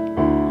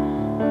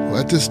 Well,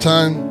 at this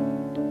time,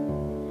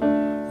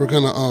 we're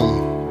gonna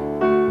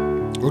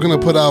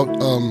put out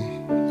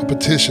a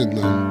petition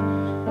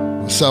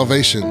of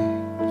salvation.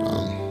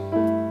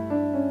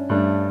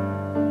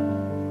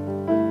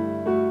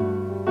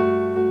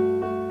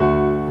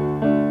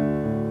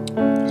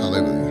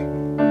 Hallelujah.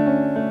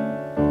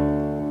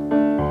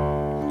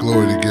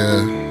 Glory to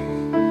God.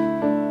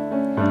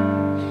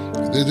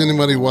 If there's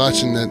anybody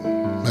watching that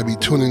might be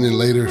tuning in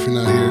later, if you're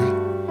not here,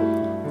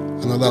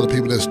 I know a lot of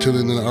people that's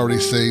tuning in are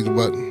already saved,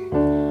 but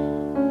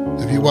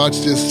if you watch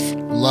this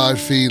live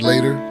feed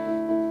later,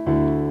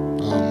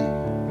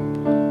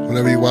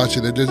 whenever you watch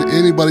it, if there's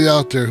anybody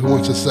out there who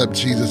wants to accept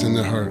Jesus in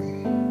their heart,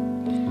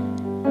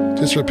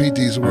 just repeat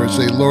these words.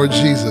 Say, Lord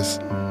Jesus,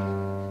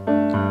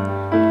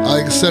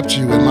 I accept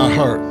you in my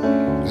heart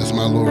as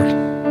my Lord.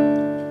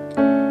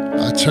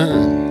 I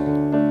turn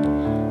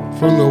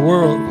from the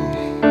world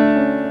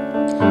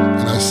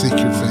and I seek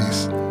your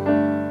face.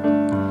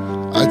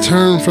 I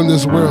turn from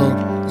this world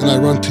and I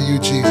run to you,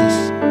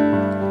 Jesus.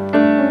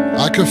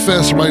 I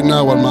confess right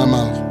now with my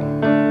mouth.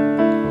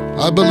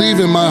 I believe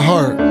in my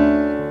heart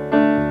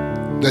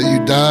that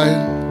you died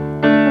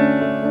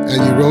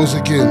and you rose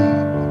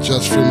again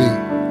just for me.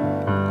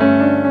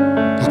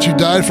 That you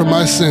died for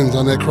my sins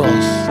on that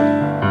cross.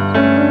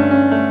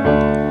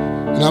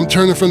 And I'm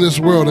turning from this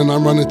world and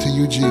I'm running to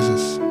you,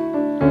 Jesus.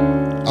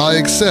 I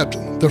accept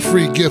the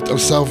free gift of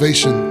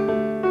salvation.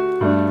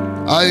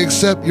 I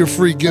accept your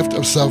free gift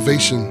of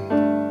salvation.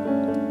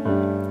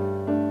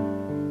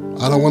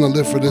 I don't want to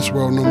live for this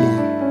world no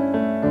more.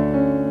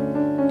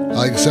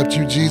 I accept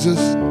you, Jesus,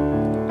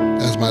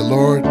 as my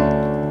Lord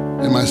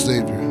and my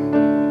Savior.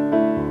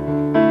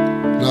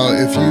 Now,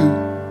 if you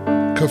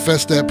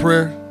confess that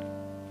prayer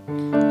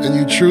and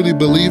you truly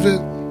believe it,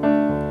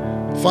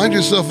 find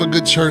yourself a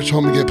good church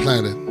home and get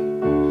planted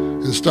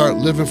and start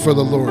living for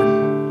the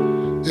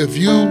Lord. If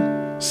you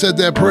said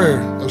that prayer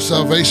of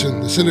salvation,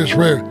 the sinner's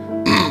prayer,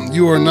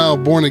 you are now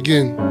born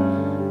again.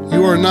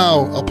 You are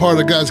now a part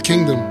of God's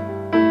kingdom.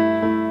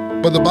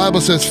 But the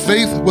Bible says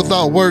faith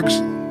without works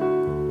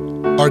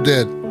are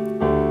dead.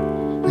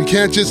 You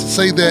can't just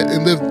say that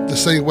and live the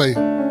same way.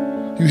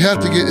 You have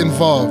to get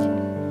involved.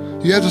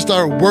 You have to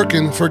start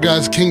working for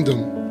God's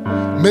kingdom,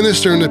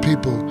 ministering to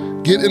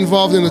people, get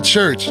involved in a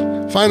church,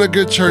 find a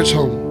good church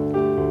home,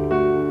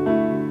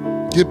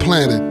 get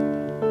planted,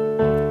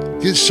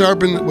 get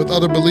sharpened with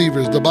other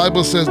believers. The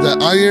Bible says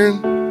that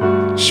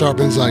iron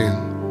sharpens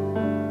iron.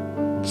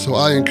 So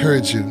I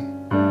encourage you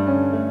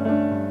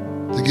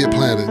to get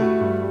planted.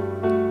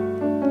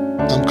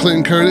 I'm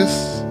Clinton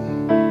Curtis.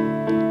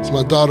 It's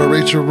my daughter,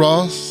 Rachel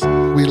Ross.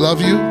 We love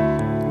you.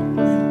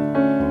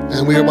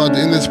 And we are about to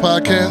end this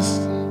podcast.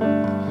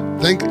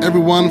 Thank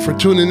everyone for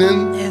tuning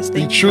in. Yes,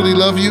 we thank you. truly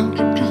love you.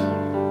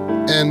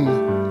 And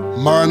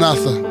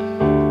Maranatha.